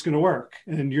thing and it's going to work.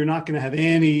 And you're not going to have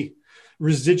any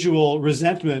residual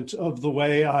resentment of the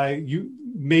way you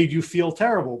made you feel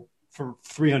terrible for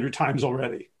 300 times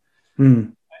already.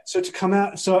 So to come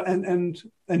out,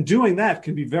 and doing that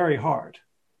can be very hard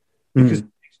because it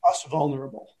makes us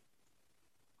vulnerable.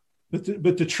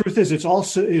 But the truth is, it's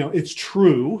also, it's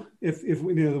true. If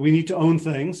we need to own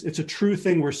things, it's a true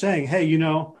thing. We're saying, hey,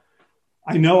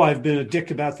 I know I've been a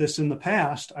dick about this in the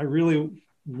past. I really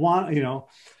want,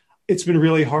 it's been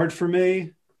really hard for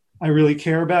me. I really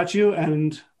care about you.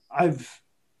 And I've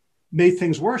made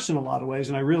things worse in a lot of ways.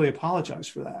 And I really apologize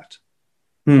for that.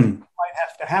 It might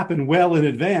have to happen well in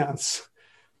advance,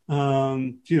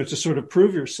 to sort of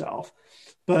prove yourself.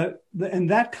 But, and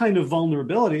that kind of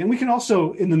vulnerability, and we can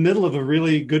also, in the middle of a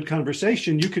really good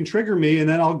conversation, you can trigger me and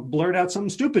then I'll blurt out something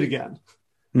stupid again.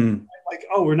 Like,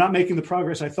 oh, we're not making the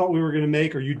progress I thought we were going to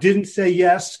make, or you didn't say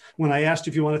yes when I asked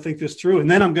if you want to think this through.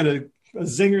 And then a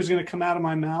zinger is going to come out of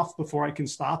my mouth before I can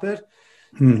stop it.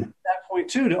 At that point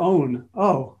too, to own,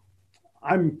 oh,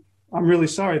 I'm really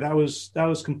sorry. That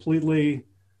was completely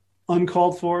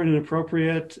uncalled for and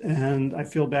inappropriate. And I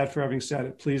feel bad for having said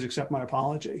it. Please accept my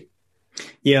apology.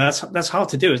 Yeah, that's hard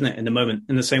to do, isn't it? In the moment,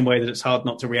 in the same way that it's hard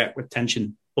not to react with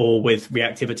tension or with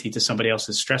reactivity to somebody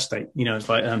else's stress state, it's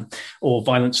like, or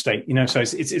violent state, so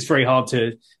it's very hard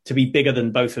to be bigger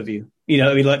than both of you.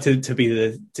 We like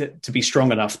to be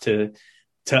strong enough to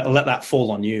let that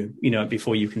fall on you,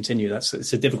 before you continue.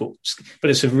 It's a difficult, but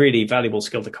it's a really valuable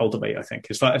skill to cultivate, I think.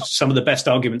 It's like some of the best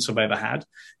arguments I've ever had,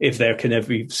 if there can ever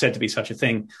be said to be such a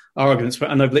thing, are arguments.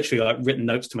 And I've literally written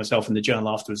notes to myself in the journal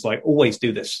afterwards, like, always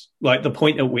do this. Like the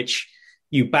point at which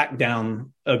you back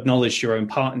down, acknowledged your own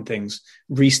part in things,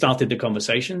 restarted the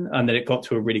conversation, and then it got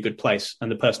to a really good place.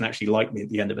 And the person actually liked me at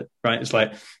the end of it, right? It's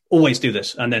like, always do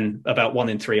this. And then about 1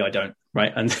 in 3, I don't,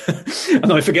 right? And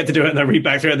and I forget to do it, and I read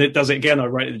back through it, and it does it again. I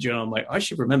write in the journal, I'm like, I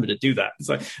should remember to do that. It's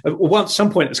like, well, at some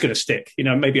point it's going to stick.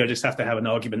 Maybe I just have to have an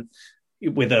argument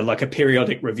with a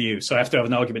periodic review. So I have to have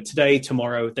an argument today,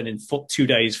 tomorrow, then in 2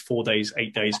 days, 4 days,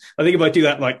 8 days. I think if I do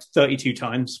that 32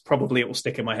 times, probably it will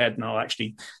stick in my head and I'll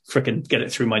actually frickin' get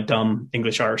it through my dumb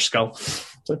English-Irish skull.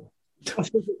 So.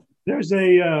 There's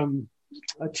a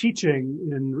teaching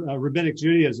in rabbinic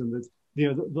Judaism that,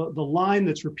 the line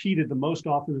that's repeated the most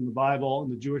often in the Bible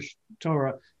and the Jewish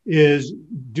Torah is,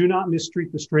 do not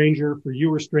mistreat the stranger, for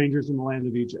you were strangers in the land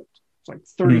of Egypt. It's like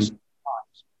 30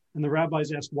 And the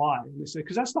rabbis asked why. And they say,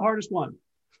 because that's the hardest one.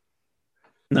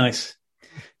 Nice.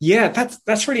 Yeah,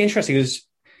 that's really interesting.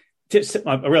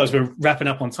 I realize we're wrapping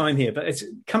up on time here, but it's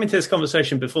coming to this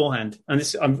conversation beforehand. And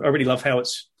I really love how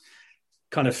it's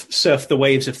kind of surfed the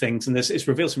waves of things. And it's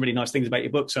revealed some really nice things about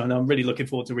your book. So I'm really looking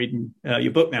forward to reading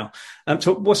your book now.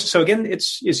 So again,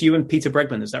 it's you and Peter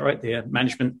Bregman, is that right? The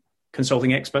management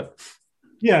consulting expert?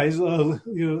 Yeah, he's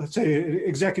let's say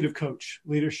executive coach,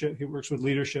 leadership. He works with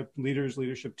leadership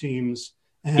teams.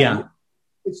 And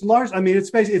it's large. I mean,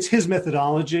 it's his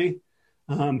methodology.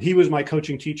 He was my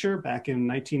coaching teacher back in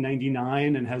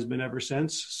 1999 and has been ever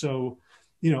since. So,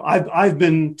 I've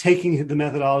been taking the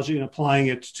methodology and applying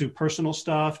it to personal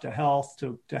stuff, to health,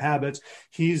 to habits.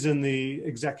 He's in the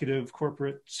executive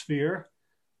corporate sphere.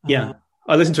 Yeah.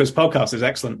 I listened to his podcast. It's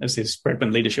excellent. It's his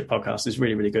Bregman Leadership podcast. It's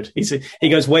really, really good. He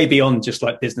goes way beyond just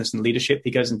like business and leadership. He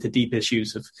goes into deep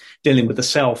issues of dealing with the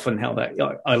self and how that.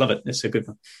 I love it. It's a good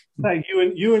one.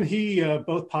 You and he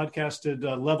both podcasted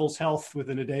Levels Health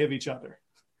within a day of each other.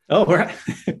 Oh, right.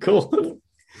 Cool.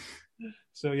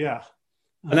 So yeah.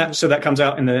 And that comes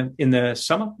out in the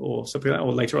summer or something like that,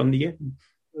 or later on in the year.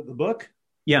 The book.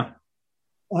 Yeah.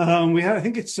 I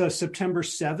think it's September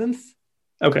 7th.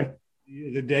 Okay.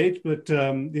 The date, but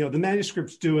the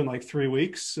manuscript's due in like 3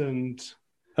 weeks, and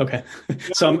okay,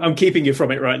 so I'm keeping you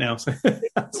from it right now. So.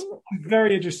 I'm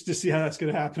very interested to see how that's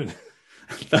going to happen.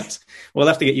 We'll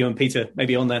have to get you and Peter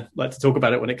maybe on there, to talk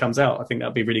about it when it comes out. I think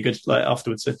that'd be really good.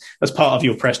 Afterwards, as part of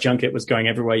your press junket was going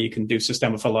everywhere you can do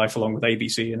Systema for Life along with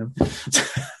ABC.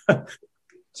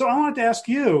 So I wanted to ask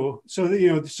you. So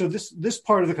this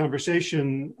part of the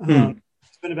conversation has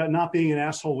been about not being an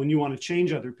asshole when you want to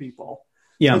change other people.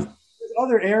 Yeah. But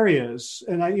other areas,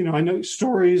 and I know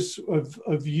stories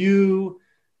of you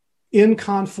in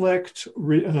conflict,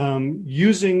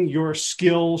 using your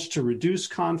skills to reduce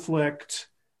conflict.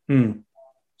 So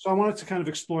I wanted to kind of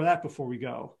explore that before we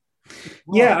go.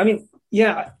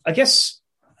 I guess,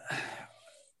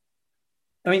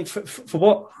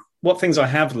 for what things I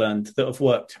have learned that have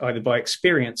worked either by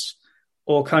experience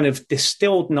or kind of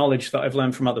distilled knowledge that I've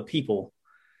learned from other people,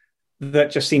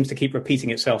 that just seems to keep repeating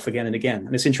itself again and again.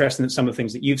 And it's interesting that some of the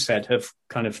things that you've said have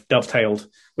kind of dovetailed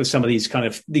with some of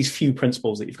these few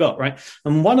principles that you've got, right?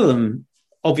 And one of them,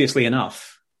 obviously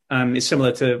enough, is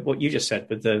similar to what you just said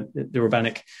with the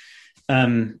rabbinic,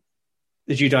 the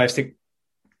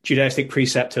Judaistic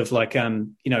precept of like,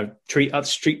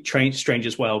 treat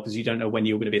strangers well because you don't know when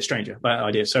you're going to be a stranger. That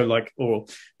idea. So like, or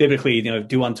biblically,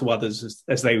 do unto others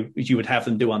as you would have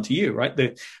them do unto you, right?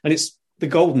 And it's the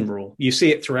golden rule. You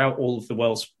see it throughout all of the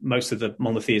world's, most of the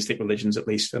monotheistic religions, at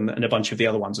least, and a bunch of the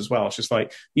other ones as well. It's just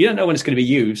like, you don't know when it's going to be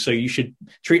you, so you should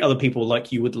treat other people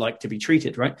like you would like to be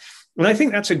treated, right? And I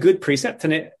think that's a good precept,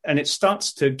 and it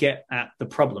starts to get at the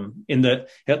problem in that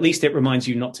at least it reminds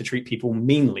you not to treat people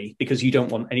meanly, because you don't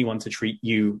want anyone to treat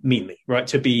you meanly, right?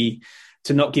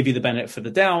 To not give you the benefit of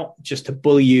the doubt, just to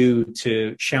bully you,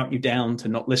 to shout you down, to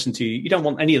not listen to you. You don't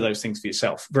want any of those things for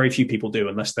yourself. Very few people do,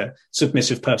 unless they're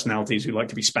submissive personalities who like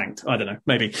to be spanked. I don't know,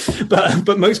 maybe.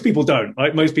 But most people don't.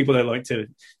 Like, most people don't like to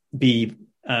be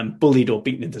bullied or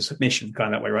beaten into submission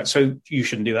kind of that way, right? So you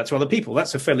shouldn't do that to other people.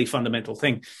 That's a fairly fundamental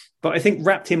thing. But I think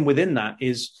wrapped in within that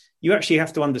is you actually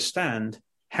have to understand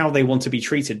how they want to be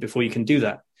treated before you can do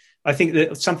that. I think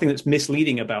that something that's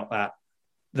misleading about that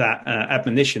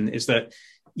admonition is that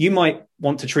you might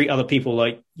want to treat other people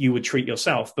like you would treat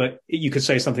yourself, but you could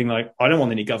say something like, I don't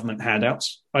want any government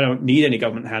handouts. I don't need any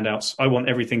government handouts. I want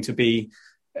everything to be,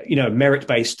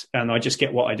 merit-based, and I just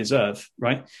get what I deserve,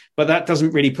 right? But that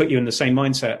doesn't really put you in the same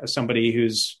mindset as somebody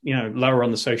who's, lower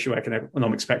on the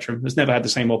socioeconomic spectrum, has never had the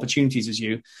same opportunities as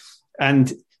you, and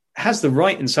has the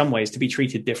right in some ways to be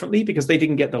treated differently because they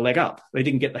didn't get the leg up. They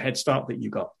didn't get the head start that you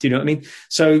got. Do you know what I mean?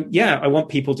 So yeah, I want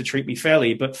people to treat me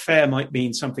fairly, but fair might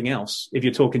mean something else if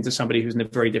you're talking to somebody who's in a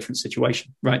very different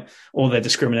situation, right? Or they're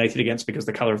discriminated against because of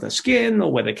the color of their skin or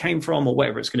where they came from or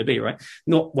whatever it's going to be, right?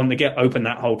 Not want to get open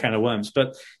that whole can of worms,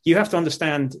 but you have to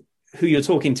understand who you're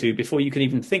talking to before you can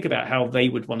even think about how they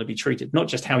would want to be treated, not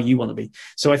just how you want to be.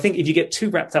 So I think if you get too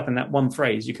wrapped up in that one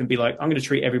phrase, you can be like, I'm going to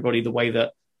treat everybody the way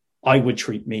that I would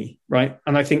treat me, right?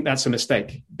 And I think that's a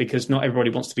mistake because not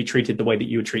everybody wants to be treated the way that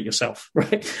you would treat yourself,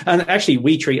 right? And actually,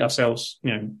 we treat ourselves,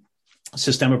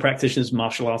 systema practitioners,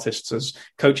 martial artists, as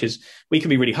coaches, we can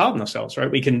be really hard on ourselves, right?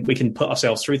 We can put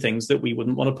ourselves through things that we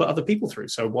wouldn't want to put other people through.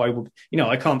 So why would,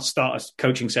 I can't start a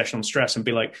coaching session on stress and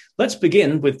be like, let's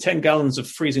begin with 10 gallons of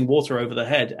freezing water over the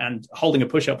head and holding a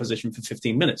push-up position for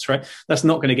 15 minutes, right? That's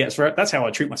not going to get us right. That's how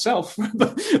I treat myself,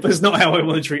 but it's not how I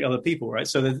want to treat other people, right?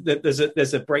 So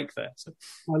there's a break there. So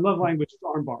my love language is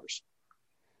arm bars.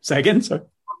 Say again, sorry.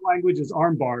 Love language is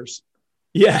arm bars.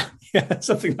 Yeah,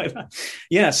 something like that.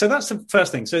 Yeah, so that's the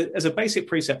first thing. So as a basic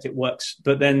precept, it works.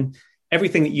 But then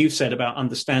everything that you've said about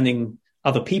understanding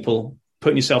other people,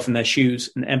 putting yourself in their shoes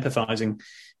and empathizing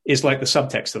is like the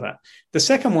subtext of that. The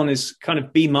second one is kind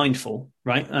of be mindful,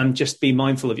 right? And just be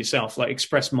mindful of yourself, like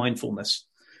express mindfulness.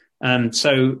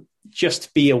 So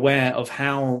just be aware of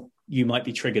how you might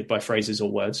be triggered by phrases or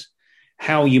words,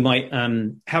 how you might,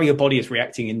 how your body is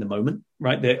reacting in the moment,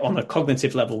 right? On a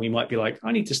cognitive level, we might be like,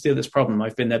 I need to steer this problem.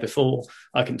 I've been there before.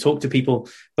 I can talk to people.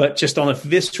 But just on a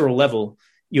visceral level,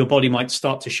 your body might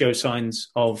start to show signs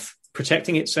of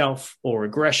protecting itself or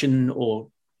aggression or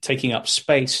taking up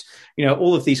space,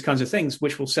 all of these kinds of things,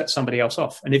 which will set somebody else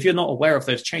off. And if you're not aware of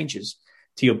those changes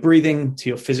to your breathing, to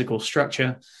your physical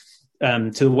structure,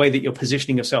 to the way that you're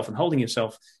positioning yourself and holding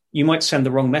yourself, you might send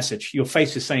the wrong message. Your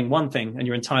face is saying one thing and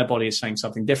your entire body is saying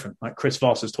something different. Like Chris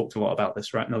Voss has talked a lot about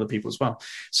this, right? And other people as well.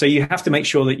 So you have to make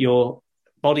sure that your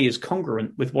body is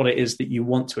congruent with what it is that you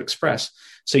want to express.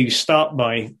 So you start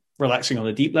by relaxing on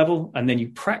a deep level, and then you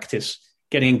practice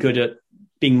getting good at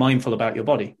being mindful about your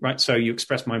body, right? So you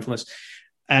express mindfulness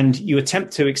and you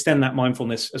attempt to extend that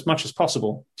mindfulness as much as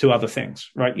possible to other things,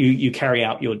 right? You carry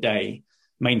out your day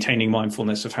maintaining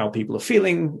mindfulness of how people are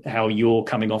feeling, how you're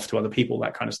coming off to other people,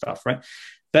 that kind of stuff, right?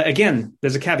 But again,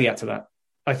 there's a caveat to that.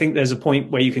 I think there's a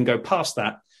point where you can go past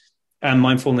that and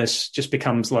mindfulness just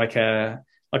becomes like a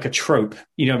trope.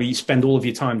 You spend all of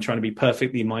your time trying to be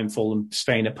perfectly mindful and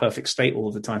stay in a perfect state all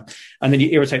of the time. And then you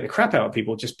irritate the crap out of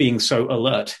people just being so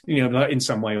alert, in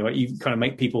some way, right? You kind of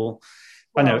make people,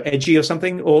 I don't know, edgy or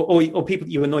something, or people,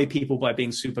 you annoy people by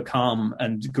being super calm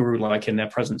and guru-like in their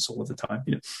presence all of the time,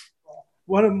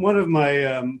 One of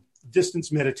my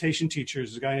distance meditation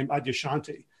teachers is a guy named Adyashanti,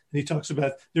 and he talks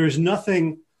about there is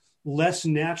nothing less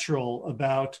natural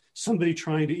about somebody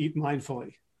trying to eat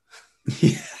mindfully.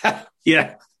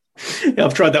 Yeah.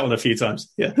 I've tried that one a few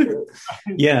times. Yeah.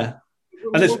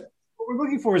 And what we're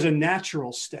looking for is a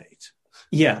natural state.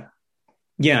 Yeah.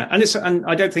 And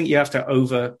I don't think you have to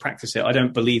over practice it. I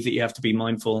don't believe that you have to be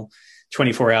mindful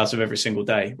 24 hours of every single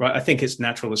day, right? I think it's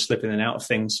natural to slip in and out of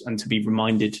things and to be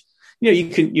reminded.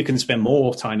 you can spend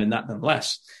more time in that than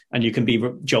less, and you can be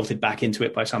jolted back into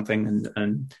it by something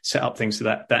and set up things to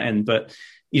that end. But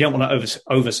you don't want to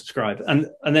oversubscribe.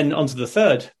 And then onto the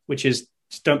third, which is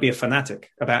just don't be a fanatic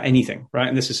about anything, right?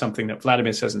 And this is something that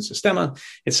Vladimir says in Systema.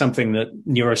 It's something that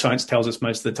neuroscience tells us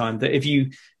most of the time, that if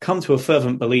you come to a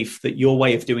fervent belief that your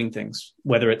way of doing things,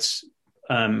 whether it's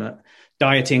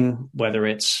dieting, whether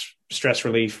it's stress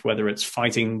relief, whether it's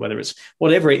fighting, whether it's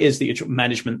whatever it is that you're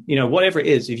management, whatever it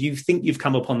is, if you think you've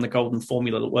come upon the golden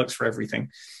formula that works for everything,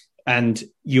 and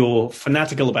you're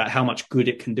fanatical about how much good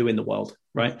it can do in the world,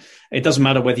 right? It doesn't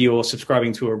matter whether you're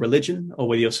subscribing to a religion or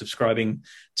whether you're subscribing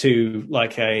to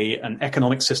like an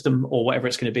economic system or whatever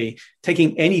it's going to be.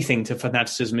 Taking anything to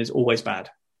fanaticism is always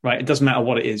bad, right? It doesn't matter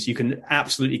what it is. You can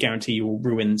absolutely guarantee you will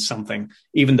ruin something,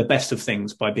 even the best of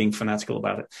things, by being fanatical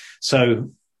about it. So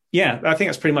yeah, I think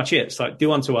that's pretty much it. It's like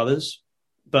do unto others,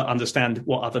 but understand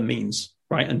what other means,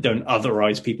 right? And don't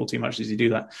otherize people too much as you do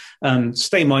that.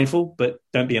 Stay mindful, but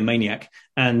don't be a maniac,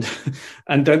 and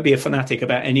don't be a fanatic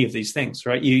about any of these things,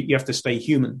 right? You have to stay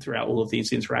human throughout all of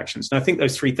these interactions. And I think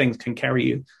those three things can carry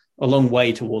you a long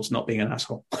way towards not being an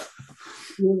asshole.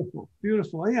 Beautiful,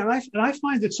 beautiful. Yeah, and I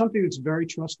find that something that's very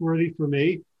trustworthy for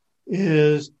me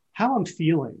is how I'm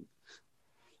feeling.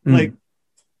 Like,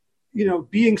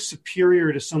 being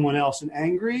superior to someone else and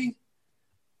angry.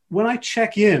 When I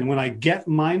check in, when I get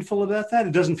mindful about that,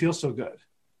 it doesn't feel so good.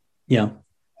 Yeah.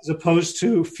 As opposed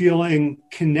to feeling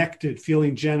connected,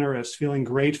 feeling generous, feeling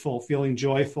grateful, feeling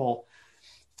joyful,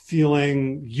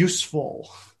 feeling useful.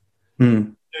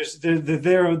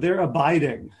 They're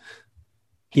abiding.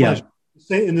 Yeah.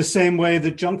 In the same way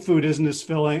that junk food isn't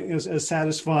as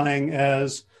satisfying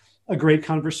as a great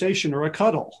conversation or a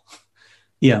cuddle.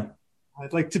 Yeah.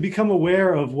 I'd like to become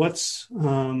aware of what's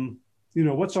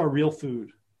our real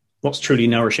food. What's truly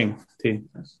nourishing to you.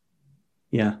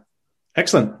 Yeah.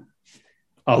 Excellent.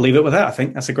 I'll leave it with that. I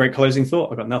think that's a great closing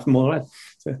thought. I've got nothing more to add.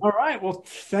 So. All right. Well,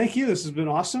 thank you. This has been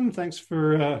awesome. Thanks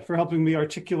for helping me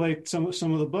articulate some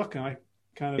of the book. I'm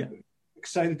kind of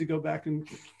excited to go back and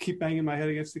keep banging my head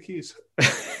against the keys.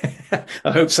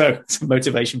 I hope so. It's a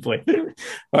motivation for you.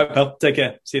 All right, pal. Take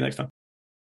care. See you next time.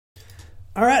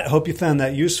 All right. Hope you found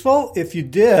that useful. If you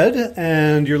did,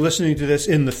 and you're listening to this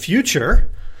in the future,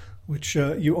 which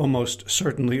you almost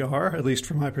certainly are, at least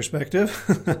from my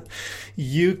perspective,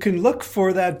 you can look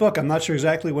for that book. I'm not sure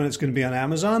exactly when it's going to be on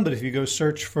Amazon, but if you go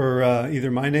search for either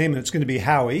my name, and it's going to be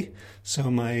Howie, so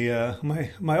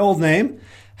my old name,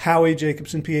 Howie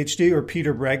Jacobson, PhD, or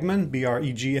Peter Bregman,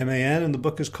 Bregman, and the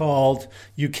book is called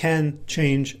You Can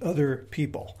Change Other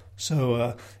People.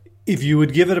 So if you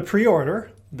would give it a pre-order,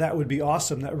 that would be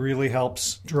awesome. That really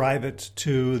helps drive it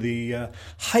to the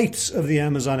heights of the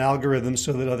Amazon algorithm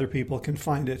so that other people can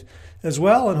find it as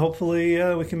well. And hopefully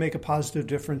we can make a positive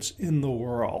difference in the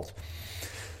world.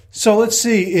 So let's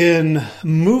see. In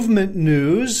movement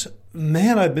news,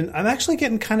 man, I'm actually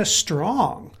getting kind of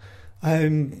strong.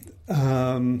 I'm,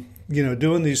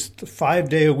 doing these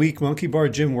 5-day-a-week monkey bar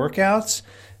gym workouts.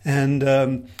 And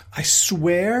I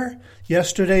swear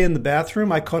yesterday in the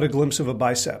bathroom, I caught a glimpse of a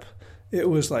bicep. It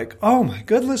was like, oh my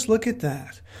goodness, look at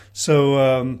that. So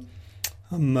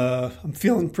I'm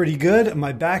feeling pretty good.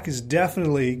 My back is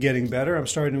definitely getting better. I'm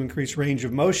starting to increase range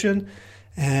of motion,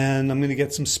 and I'm going to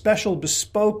get some special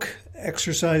bespoke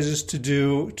exercises to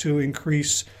do to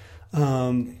increase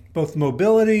both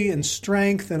mobility and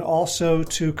strength, and also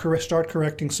to start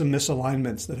correcting some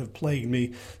misalignments that have plagued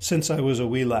me since I was a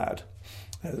wee lad,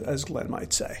 as Glenn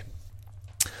might say.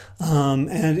 And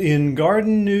in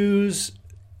garden news,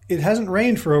 it hasn't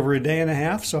rained for over a day and a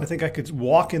half, so I think I could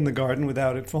walk in the garden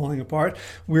without it falling apart.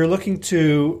 We're looking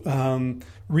to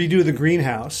redo the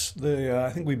greenhouse. I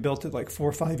think we built it like 4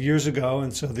 or 5 years ago,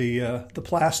 and so the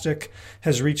plastic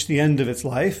has reached the end of its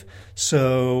life.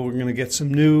 So we're going to get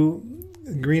some new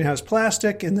greenhouse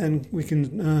plastic, and then we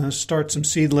can start some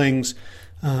seedlings.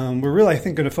 We're really, I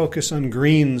think, going to focus on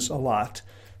greens a lot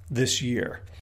this year.